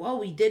window. Oh,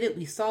 we did it.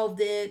 We solved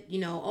it.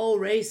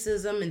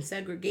 Racism and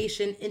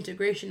segregation,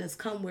 integration has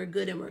come. We're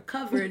good and we're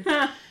covered.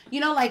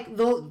 Like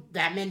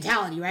that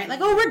mentality, right? Like,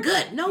 oh, we're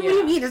good. No, what do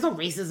you mean? There's no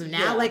racism now.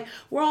 Yeah. Like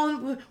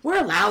we're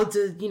allowed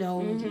to,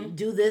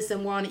 do this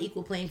and we're on an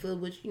equal playing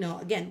field, which,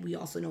 again, we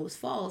also know is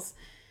false.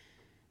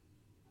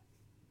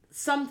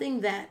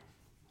 Something that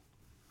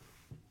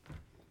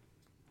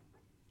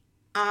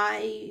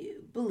I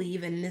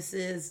believe, and this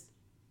is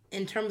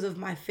in terms of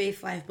my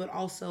faith life, but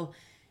also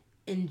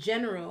in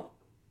general,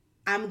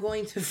 I'm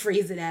going to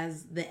phrase it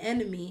as the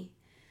enemy.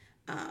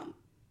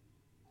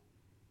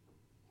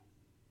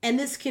 And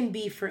this can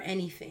be for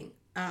anything.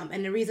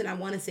 And the reason I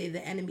want to say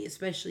the enemy,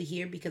 especially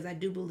here, because I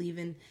do believe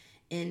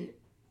in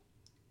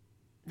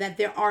that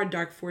there are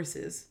dark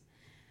forces.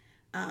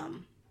 The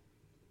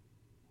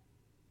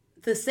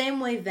same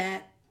way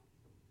that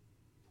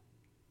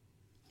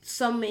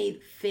some may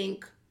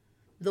think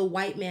the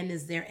white man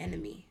is their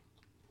enemy.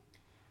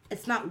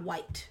 It's not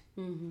white.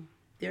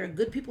 There are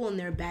good people and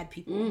there are bad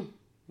people,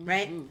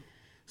 right?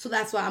 So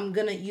that's why I'm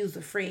going to use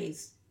the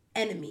phrase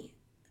enemy.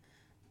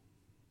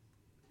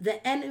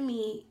 The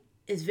enemy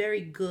is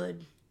very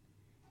good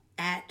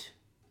at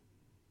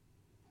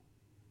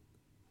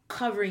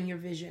covering your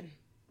vision.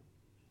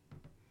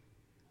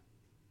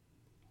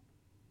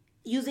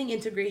 Using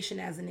integration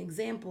as an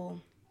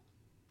example,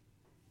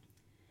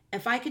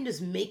 if I can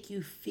just make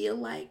you feel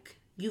like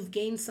you've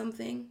gained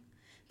something,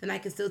 then I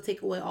can still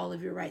take away all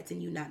of your rights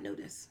and you not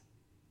notice.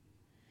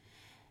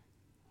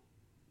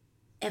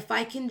 If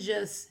I can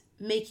just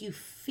make you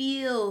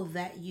feel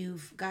that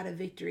you've got a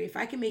victory, if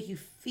I can make you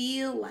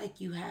feel like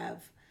you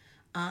have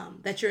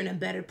that you're in a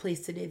better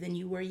place today than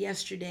you were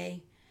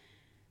yesterday,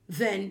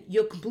 then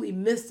you'll completely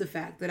miss the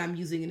fact that I'm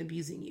using and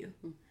abusing you.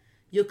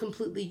 You'll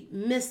completely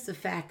miss the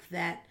fact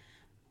that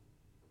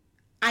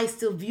I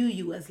still view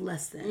you as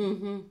less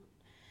than.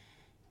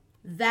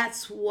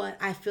 That's what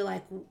I feel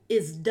like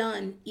is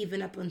done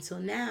even up until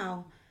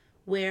now,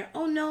 where,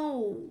 oh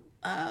no,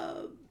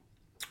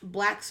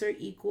 blacks are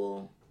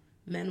equal.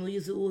 Men will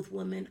use it with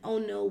women. Oh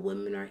no,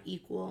 women are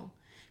equal.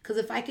 Because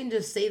if I can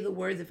just say the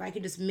words, if I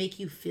can just make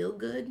you feel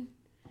good,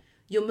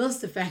 you'll miss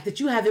the fact that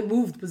you haven't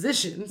moved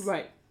positions.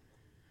 Right.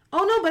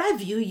 Oh no, but I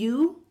view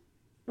you.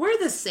 We're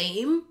the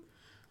same.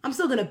 I'm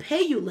still gonna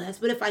pay you less,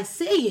 but if I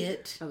say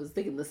it, I was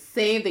thinking the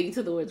same thing. You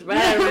took the words right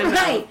out of my mouth.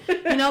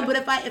 right? You know, but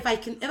if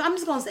I'm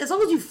just gonna say, as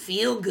long as you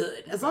feel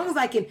good, as long as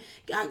I can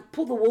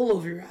pull the wool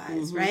over your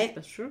eyes, right?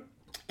 That's true.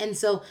 And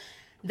so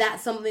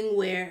that's something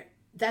where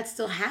that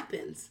still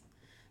happens.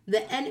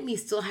 The enemy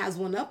still has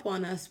one up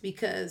on us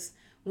because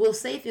we'll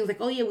say things like,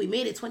 oh yeah, we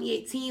made it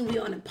 2018, we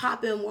on and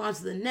popping, we're on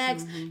to the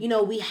next. You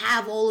know, we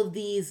have all of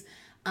these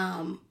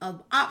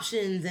of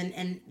options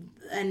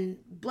and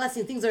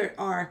blessing. Things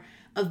are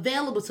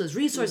available to us.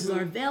 Resources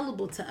are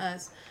available to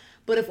us.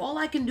 But if all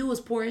I can do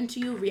is pour into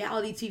you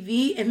reality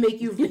TV and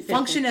make you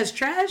function as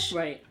trash,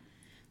 right,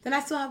 then I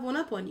still have one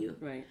up on you.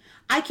 Right.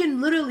 I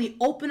can literally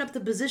open up the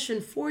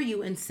position for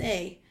you and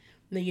say,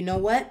 no, you know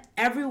what?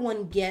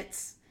 Everyone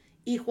gets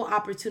equal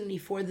opportunity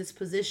for this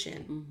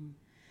position.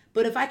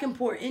 But if I can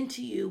pour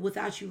into you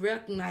without you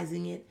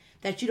recognizing it,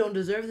 that you don't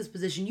deserve this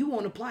position, you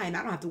won't apply and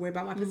I don't have to worry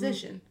about my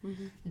position.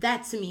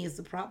 That to me is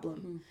the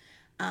problem.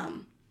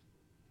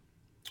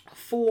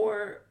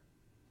 For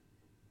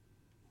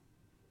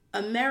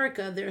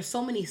America, there are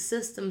so many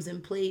systems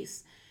in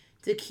place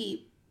to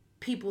keep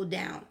people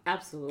down.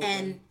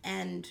 Absolutely.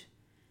 And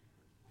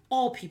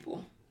all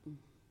people.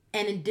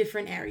 And in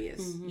different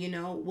areas, you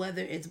know,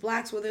 whether it's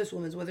blacks, whether it's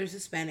women, whether it's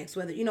Hispanics,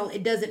 whether, you know,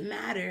 it doesn't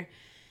matter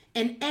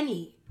in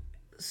any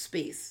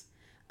space.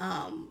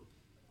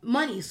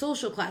 Money,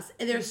 social class.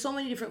 And there are so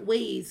many different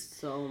ways.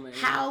 So many.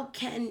 How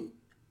can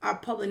our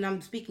public, and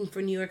I'm speaking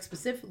for New York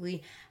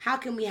specifically, how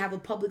can we have a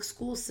public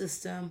school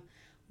system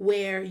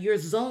where you're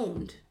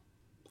zoned?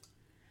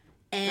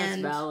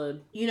 And, that's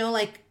valid. You know,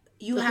 like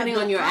you depending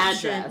have on your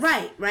option.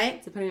 address.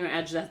 Right. Depending on your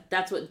address,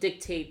 that's what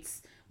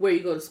dictates where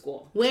you go to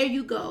school. Where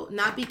you go,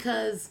 not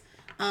because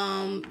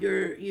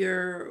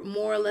you're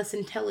more or less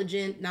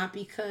intelligent, not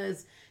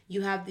because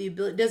you have the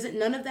ability.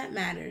 None of that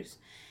matters.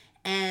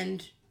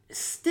 And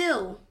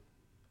still,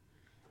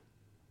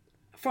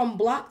 from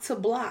block to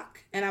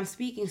block, and I'm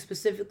speaking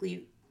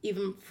specifically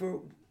even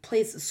for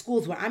places,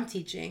 schools where I'm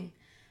teaching,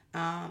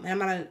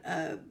 and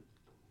I'm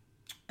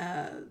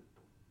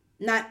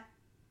not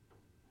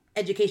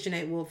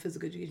education,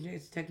 physical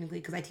education technically,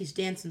 because I teach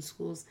dance in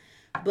schools,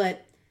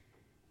 but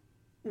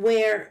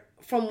where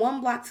from one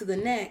block to the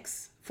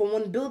next, from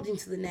one building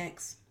to the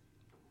next,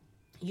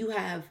 you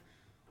have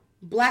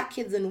black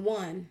kids in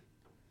one,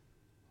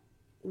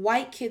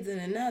 white kids in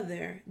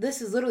another.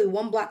 This is literally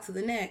one block to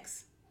the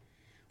next,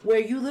 where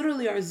you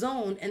literally are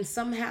zoned, and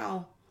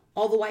somehow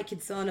all the white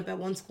kids still end up at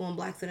one school and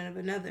blacks end up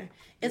at another.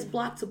 It's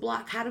block to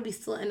block. How do we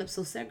still end up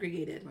so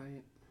segregated?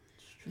 Right.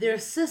 There are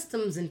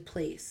systems in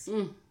place,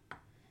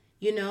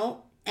 you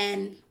know,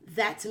 and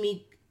that to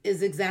me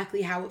is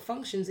exactly how it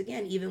functions,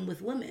 again, even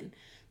with women.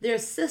 There are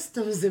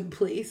systems in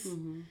place.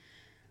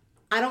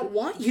 I don't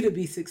want you to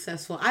be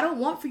successful. I don't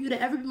want for you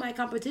to ever be my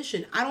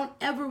competition. I don't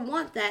ever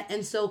want that.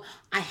 And so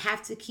I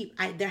have to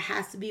there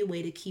has to be a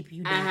way to keep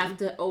you down. I have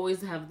to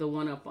always have the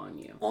one up on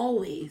you.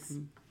 Always.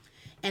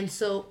 And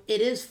so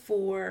it is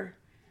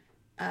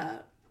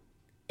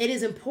it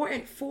is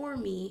important for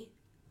me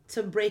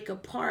to break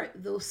apart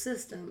those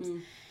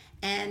systems.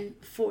 And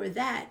for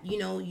that, you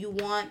know, you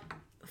want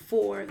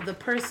for the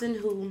person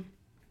who,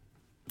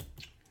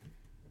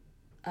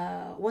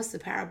 what's the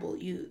parable?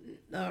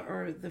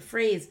 Or the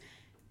phrase,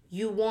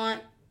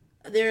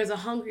 there's a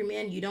hungry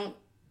man, you don't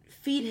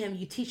feed him,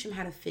 you teach him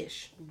how to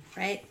fish,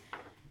 right?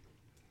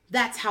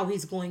 That's how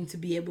he's going to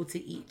be able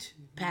to eat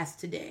past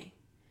today.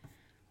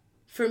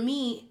 For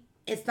me,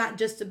 it's not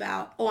just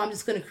about, I'm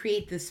just going to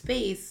create this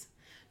space.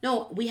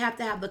 No, we have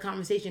to have the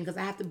conversation because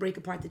I have to break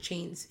apart the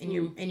chains in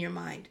your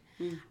mind.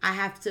 I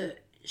have to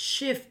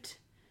shift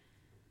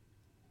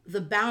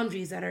the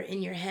boundaries that are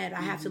in your head.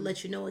 I have to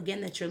let you know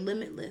again that you're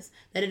limitless,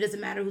 that it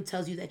doesn't matter who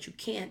tells you that you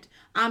can't.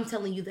 I'm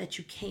telling you that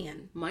you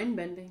can. Mind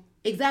bending.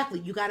 Exactly.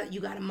 You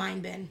gotta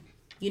mind bend,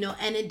 you know,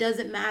 and it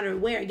doesn't matter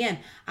where. Again,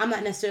 I'm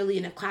not necessarily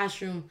in a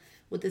classroom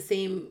with the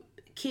same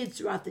kids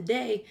throughout the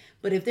day,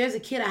 but if there's a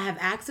kid I have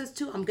access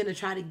to, I'm gonna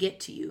try to get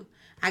to you.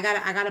 I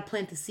gotta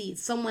plant the seed.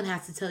 Someone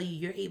has to tell you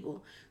you're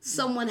able.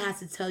 Someone has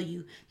to tell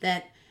you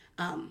that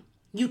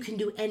you can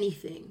do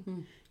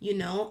anything, you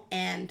know,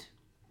 and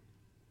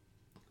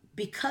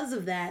because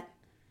of that,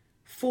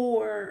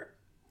 for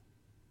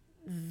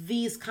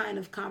these kind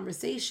of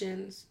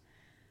conversations,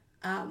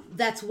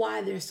 that's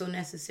why they're so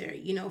necessary,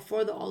 you know,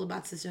 for the All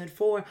About Sisterhood,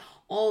 for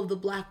all of the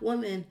Black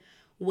women,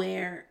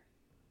 where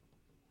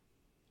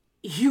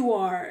you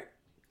are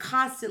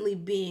constantly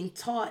being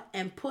taught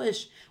and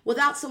pushed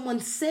without someone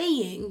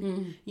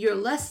saying you're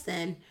less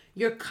than.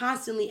 You're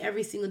constantly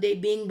every single day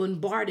being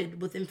bombarded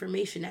with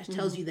information that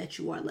tells you that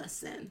you are less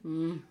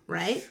than.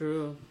 Right?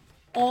 True.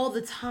 All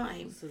the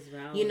time. This is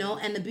valid. You know,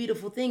 and the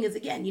beautiful thing is,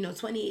 again, you know,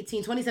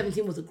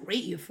 2017 was a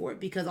great year for it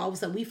because all of a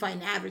sudden we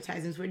find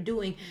advertisements we're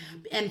doing.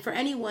 And for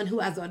anyone who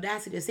has the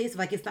audacity to say stuff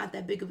like it's not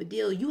that big of a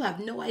deal, you have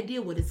no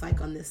idea what it's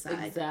like on this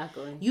side.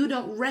 Exactly. You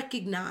don't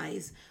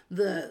recognize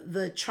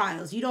the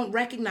trials. You don't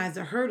recognize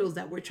the hurdles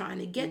that we're trying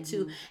to get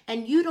to.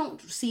 And you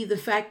don't see the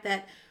fact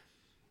that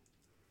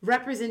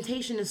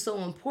representation is so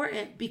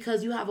important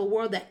because you have a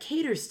world that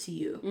caters to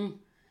you.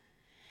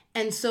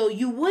 And so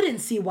you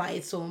wouldn't see why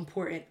it's so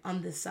important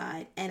on this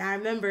side. And I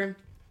remember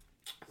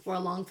for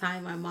a long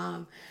time, my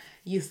mom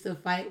used to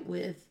fight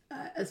with,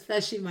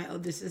 especially my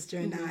older sister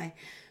and I,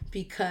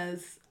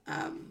 because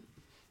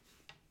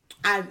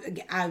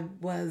I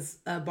was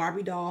a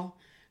Barbie doll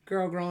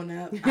girl growing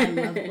up. I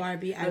loved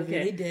Barbie. I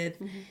really did.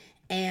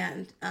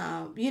 And,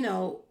 you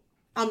know,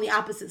 on the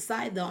opposite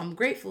side, though, I'm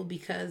grateful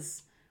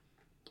because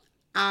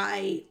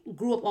I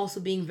grew up also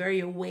being very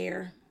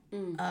aware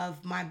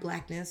of my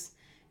Blackness,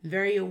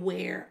 very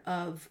aware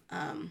of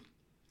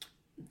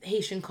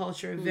Haitian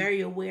culture,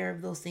 very aware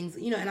of those things,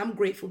 you know, and I'm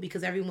grateful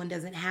because everyone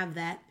doesn't have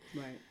that.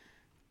 Right.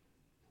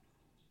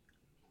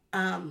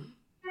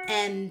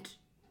 And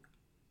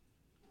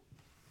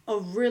a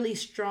really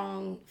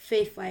strong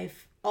faith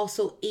life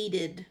also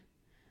aided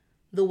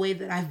the way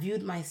that I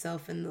viewed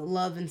myself and the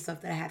love and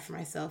stuff that I had for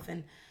myself.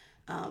 And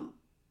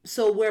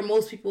so where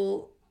most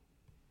people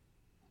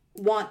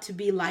want to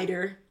be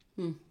lighter,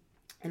 and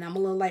I'm a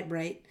little light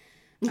bright,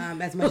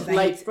 as much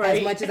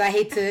as I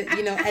hate to,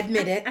 you know,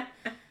 admit it,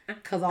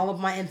 because all of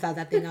my insides,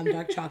 I think I'm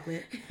dark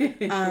chocolate.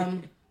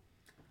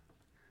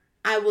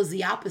 I was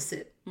the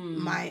opposite.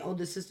 My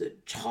older sister,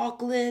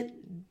 chocolate,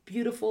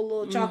 beautiful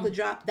little chocolate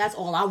drop. That's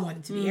all I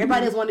wanted to be.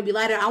 Everybody else wanted to be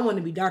lighter. I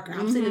wanted to be darker.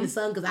 I'm sitting in the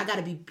sun because I got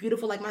to be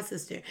beautiful like my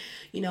sister,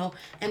 you know.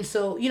 And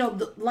so, you know,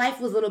 life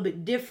was a little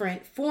bit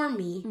different for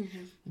me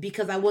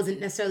because I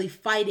wasn't necessarily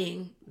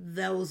fighting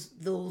those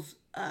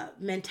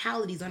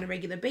mentalities on a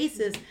regular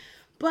basis,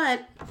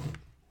 but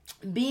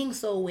being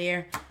so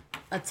aware,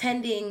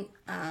 attending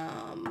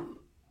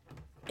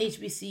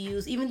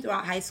HBCUs, even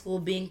throughout high school,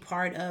 being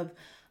part of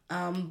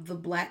the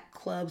black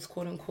clubs,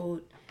 quote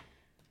unquote,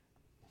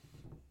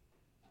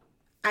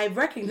 I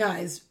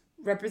recognize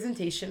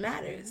representation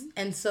matters.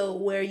 And so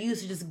where you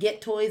used to just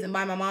get toys and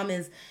buy, my mom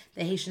is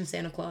the Haitian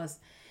Santa Claus.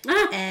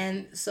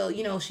 And so,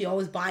 you know, she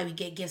always we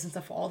get gifts and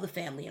stuff for all the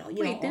family. You know,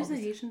 Wait, there's a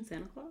Haitian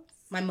Santa Claus?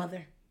 My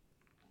mother.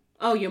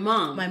 Oh, your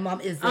mom. My mom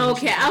is.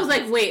 Okay, I was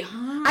like, wait,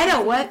 huh? I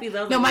know what?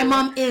 No, my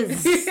mom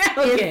is.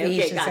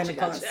 Okay, Santa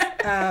Claus.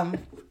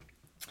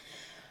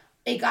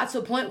 It got to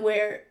a point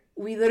where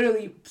we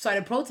literally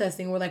started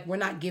protesting. We're like, we're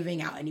not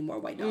giving out any more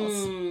white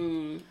dolls.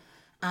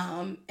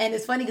 And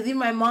it's funny because even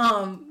my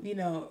mom, you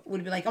know,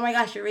 would be like, oh my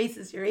gosh, you're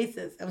racist, you're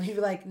racist. And we'd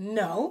be like,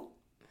 no,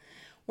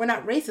 we're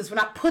not racist. We're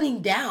not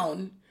putting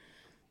down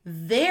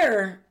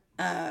their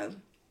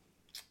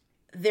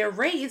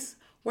race.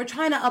 We're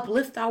trying to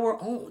uplift our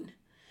own.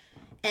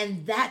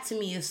 And that to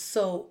me is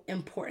so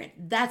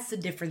important. That's the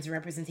difference in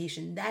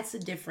representation. That's the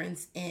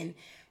difference in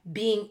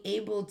being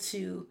able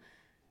to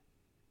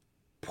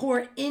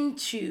pour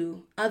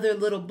into other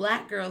little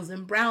black girls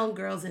and brown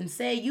girls and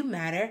say, you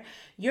matter,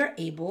 you're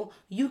able,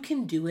 you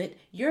can do it,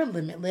 you're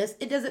limitless.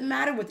 It doesn't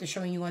matter what they're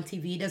showing you on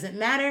TV. It doesn't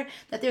matter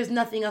that there's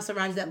nothing else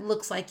around you that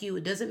looks like you.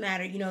 It doesn't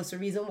matter. You know, it's the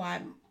reason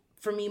why,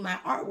 for me, my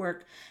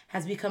artwork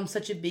has become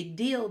such a big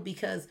deal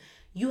because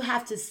you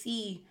have to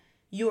see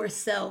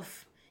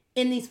yourself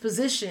in these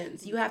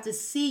positions. You have to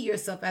see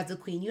yourself as a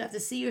queen. You have to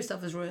see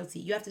yourself as royalty.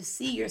 You have to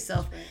see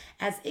yourself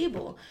as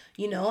able,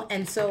 you know?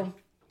 And so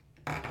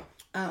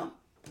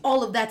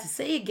all of that to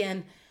say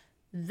again,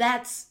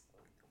 that's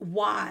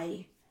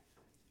why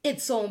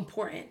it's so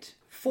important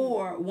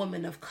for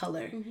women of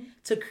color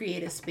to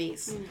create a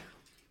space.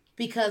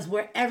 Because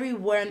where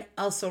everyone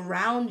else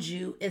around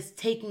you is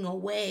taking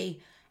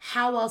away,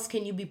 how else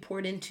can you be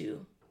poured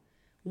into?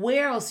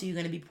 Where else are you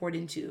going to be poured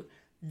into?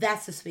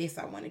 That's the space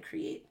I want to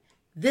create.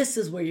 This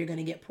is where you're going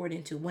to get poured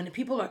into. When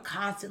people are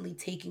constantly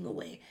taking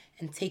away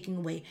and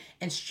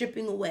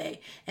stripping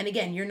away. And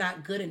again, you're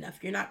not good enough.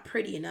 You're not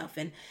pretty enough.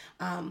 And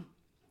I'm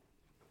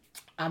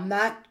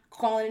not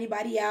calling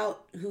anybody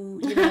out who,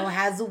 you know,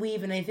 has a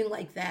weave and anything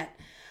like that.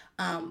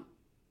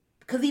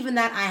 Because even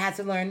that I had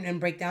to learn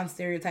and break down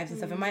stereotypes and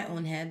stuff in my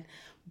own head.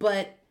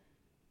 But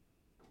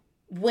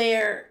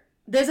where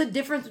there's a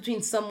difference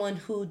between someone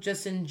who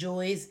just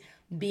enjoys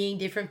being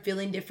different,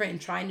 feeling different, and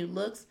trying new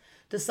looks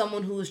to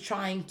someone who is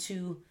trying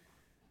to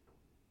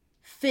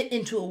fit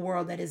into a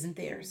world that isn't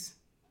theirs.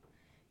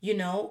 You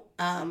know,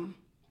 I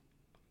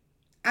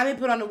may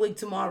put on a wig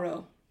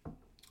tomorrow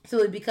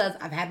simply because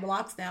I've had my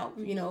locks now,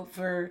 you know,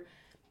 for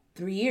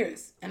 3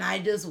 years. And I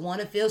just want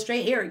to feel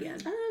straight hair again.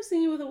 I've never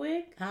seen you with a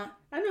wig. Huh?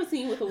 I've never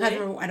seen you with a wig.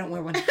 I don't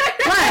wear one. But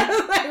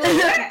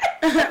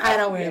I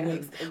don't wear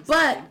wigs.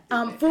 But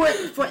for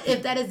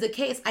if that is the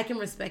case, I can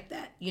respect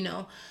that, you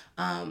know.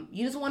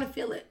 You just want to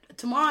feel it.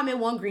 Tomorrow I may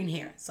want green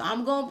hair. So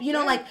I'm going,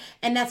 like,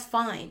 and that's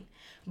fine.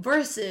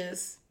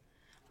 Versus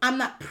I'm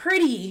not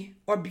pretty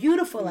or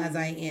beautiful as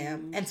I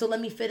am. And so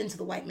let me fit into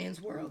the white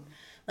man's world.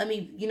 Let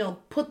me,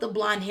 put the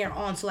blonde hair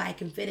on so I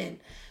can fit in.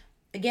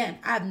 Again,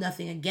 I have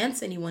nothing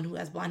against anyone who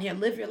has blonde hair.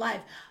 Live your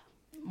life.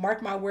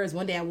 Mark my words,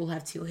 one day I will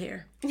have teal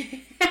hair.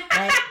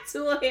 Right?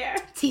 Teal hair.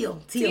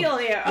 Teal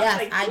hair.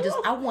 Yes,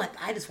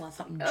 I just want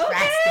something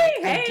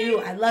drastic. I do.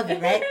 I love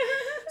it, right?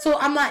 So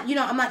I'm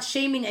not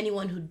shaming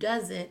anyone who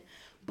does it.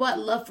 But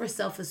love for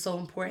self is so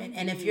important.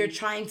 And if you're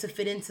trying to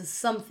fit into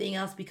something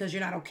else because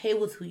you're not okay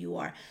with who you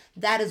are,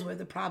 that is where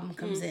the problem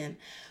comes in.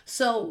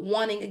 So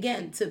wanting,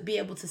 again, to be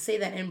able to say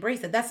that and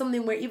embrace that. That's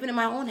something where even in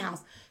my own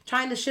house,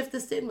 trying to shift the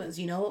stigmas,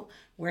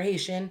 we're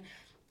Haitian.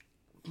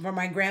 For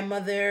my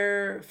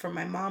grandmother, for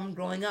my mom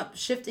growing up,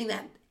 shifting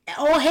that.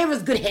 All hair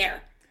is good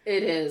hair.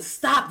 It is.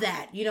 Stop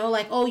that. You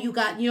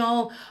got, you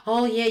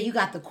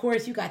got the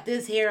coarse, you got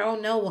this hair. Oh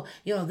no,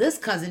 well, this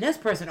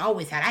person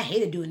always had. I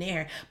hated doing their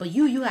hair, but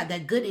you had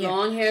that good hair.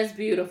 Long hair is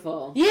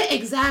beautiful. Yeah,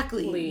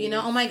 exactly. Please.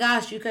 Oh my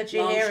gosh, you cut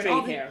your hair.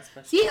 Straight hair,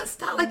 especially. Yeah,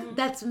 stop.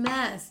 That's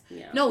mess.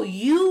 Yeah. No,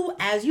 you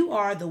as you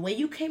are, the way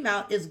you came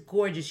out is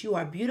gorgeous. You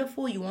are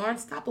beautiful. You are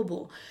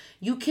unstoppable.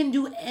 You can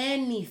do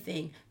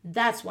anything.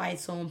 That's why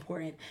it's so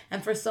important.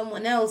 And for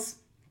someone else,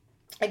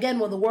 again,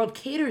 when the world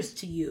caters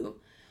to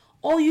you,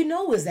 all you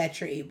know is that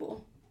you're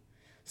able.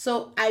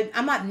 So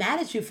I'm not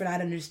mad at you for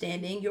not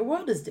understanding. Your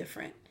world is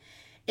different.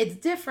 It's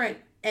different.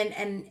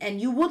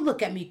 And you would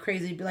look at me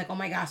crazy and be like, oh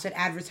my gosh, that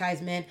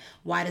advertisement,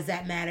 why does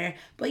that matter?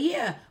 But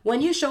yeah,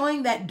 when you're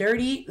showing that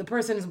dirty, the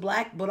person is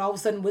black, but all of a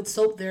sudden with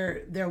soap,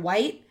 they're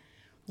white.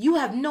 You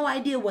have no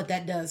idea what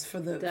that does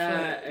for the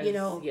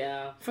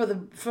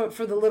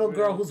little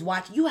girl who's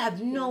watching. You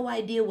have no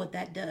idea what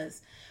that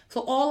does.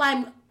 So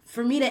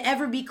for me to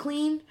ever be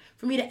clean,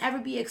 for me to ever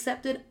be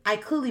accepted, I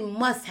clearly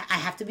I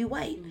have to be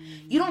white.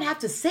 You don't have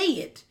to say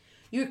it.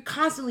 You're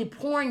constantly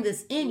pouring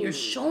this in. You're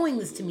showing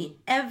this to me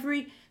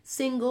every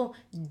single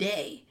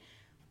day.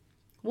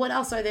 What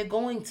else are they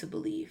going to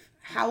believe?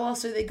 How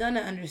else are they going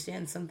to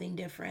understand something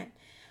different?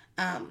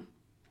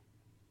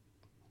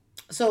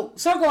 So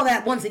circle all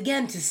that once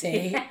again to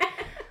say,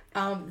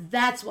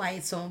 that's why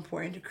it's so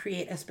important to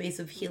create a space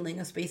of healing,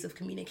 a space of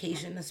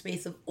communication, a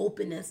space of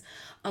openness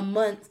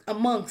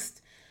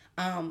amongst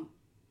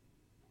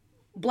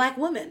Black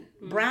women,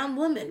 brown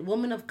women,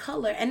 women of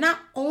color, and not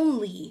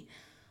only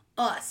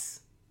us,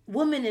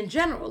 women in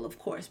general, of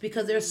course,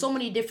 because there's so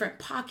many different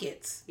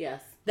pockets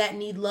that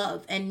need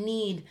love and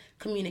need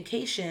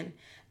communication,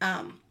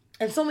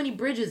 and so many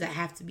bridges that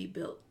have to be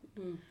built.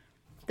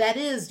 That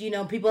is,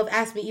 people have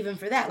asked me even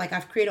for that. Like,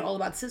 I've created All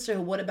About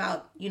Sisterhood. What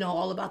about,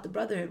 All About the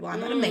Brotherhood? Well, I'm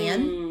not a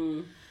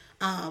man.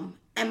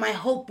 And my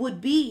hope would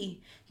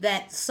be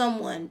that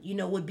someone,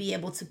 would be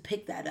able to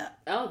pick that up.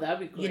 Oh, that'd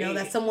be great.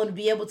 That someone would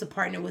be able to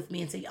partner with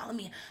me and say, I'm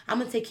going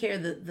to take care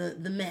of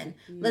the men.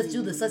 Let's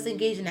do this. Let's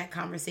engage in that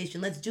conversation.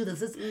 Let's do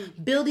this. Let's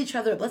build each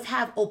other up. Let's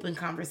have open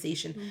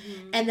conversation.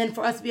 And then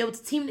for us to be able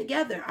to team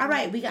together. All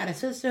right, we got a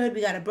sisterhood.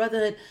 We got a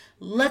brotherhood.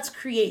 Let's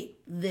create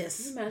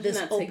this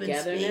open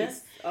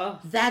space. Oh.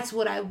 That's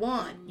what I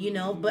want,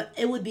 But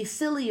it would be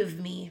silly of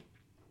me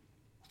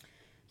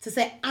to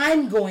say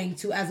I'm going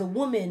to, as a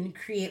woman,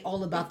 create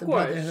All About the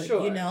Brotherhood,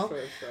 Sure.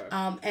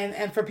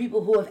 And for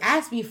people who have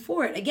asked me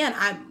for it, again,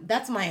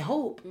 that's my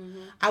hope.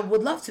 I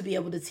would love to be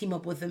able to team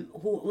up with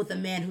a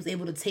man who's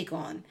able to take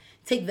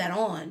that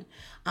on.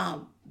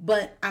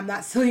 But I'm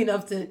not silly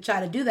enough to try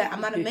to do that.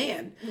 I'm not a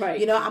man,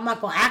 right? I'm not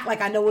gonna act like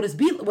I know what it's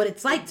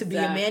like to be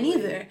a man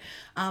either.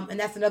 And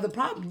that's another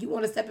problem. You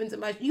want to step into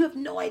you have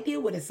no idea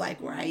what it's like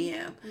where I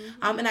am.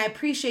 And I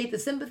appreciate the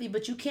sympathy,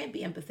 but you can't be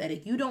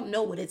empathetic. You don't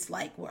know what it's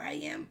like where I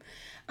am.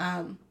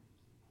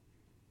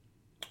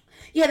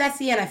 Yeah, that's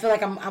the end. I feel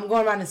like I'm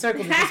going around in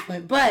circles at this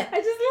point, but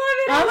I just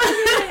love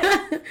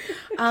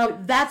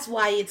it. That's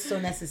why it's so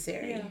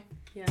necessary.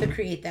 To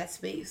create that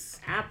space.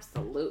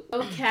 Absolutely.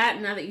 Oh,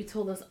 Kat, now that you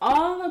told us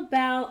all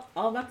about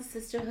the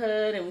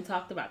sisterhood and we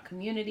talked about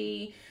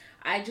community,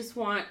 I just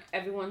want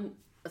everyone,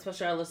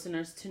 especially our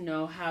listeners, to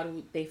know how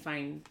do they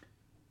find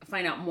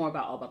out more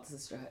about All About the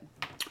Sisterhood.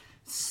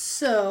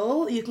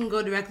 So you can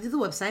go directly to the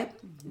website,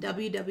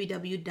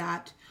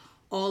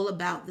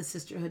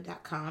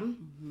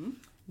 www.allaboutthesisterhood.com.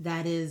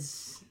 That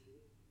is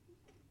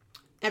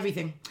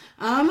everything.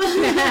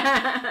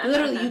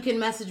 Literally, you can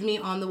message me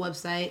on the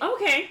website.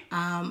 Okay.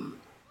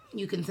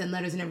 You can send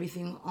letters and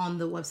everything on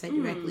the website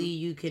directly.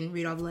 You can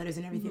read all the letters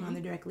and everything on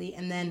there directly.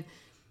 And then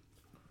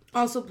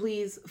also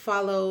please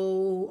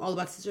follow All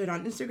About the Sisterhood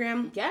on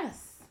Instagram.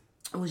 Yes.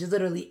 Which is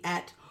literally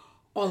at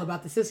All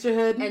About the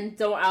Sisterhood. And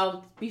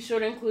I'll be sure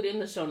to include it in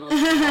the show notes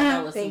so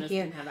our listeners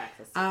can have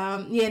access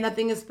to it.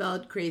 Nothing is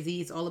spelled crazy.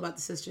 It's All About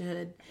the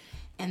Sisterhood.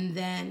 And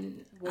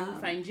then where can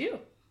we find you?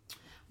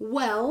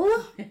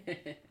 Well,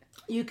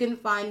 you can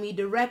find me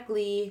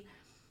directly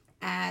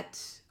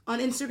on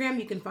Instagram.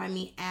 You can find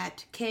me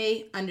at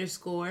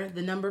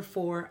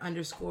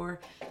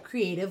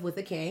K_4_creative with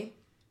a K.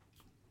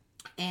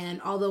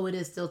 And although it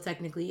is still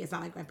technically, it's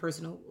not like my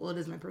personal, well, it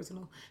is my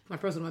personal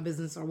and my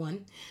business are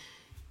one.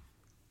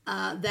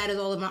 That is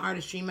all of my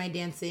artistry, my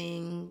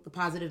dancing, the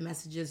positive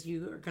messages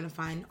you are going to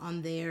find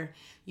on there.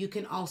 You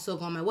can also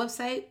go on my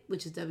website,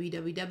 which is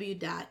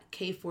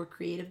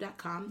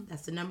www.k4creative.com.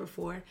 That's the number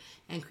 4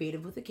 and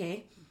creative with a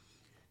K.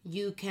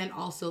 You can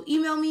also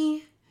email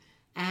me,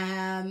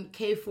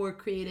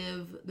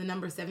 k4creative, the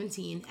number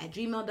 17 at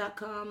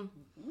gmail.com.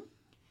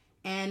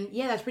 And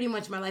yeah, that's pretty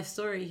much my life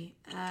story.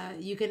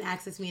 You can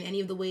access me in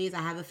any of the ways.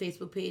 I have a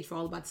Facebook page for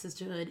All About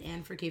Sisterhood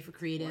and for K4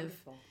 Creative.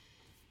 Wonderful.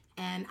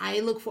 And I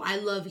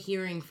love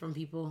hearing from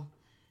people.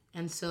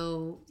 And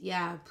so,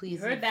 yeah, please.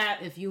 You heard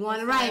that. If you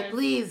want to write,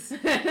 please.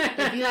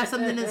 If you have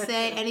something to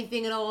say,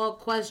 anything at all,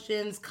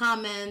 questions,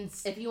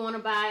 comments. If you want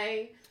to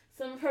buy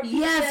some of her pieces.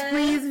 Yes,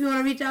 please. If you want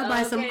to reach out,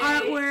 buy some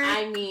artwork.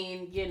 I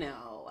mean,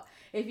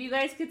 if you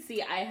guys could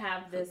see, I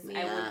have this.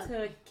 I went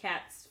to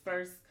Kat's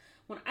first,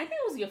 I think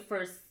it was your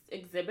first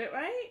exhibit,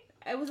 right?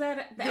 I was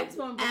at the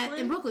expo in Brooklyn.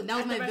 In Brooklyn. That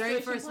was my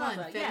very first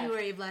Plaza. one,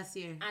 February of last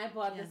year. I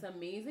bought this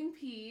amazing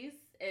piece.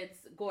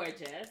 It's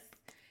gorgeous.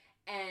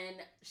 And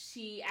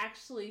she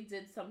actually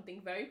did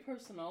something very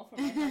personal for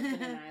my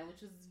husband and I,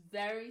 which was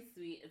very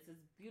sweet. It's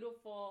this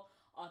beautiful,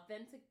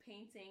 authentic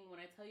painting. When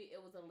I tell you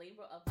it was a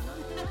labor of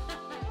love, it was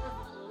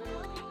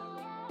literally a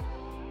labor of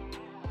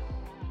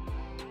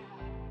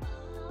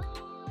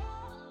love.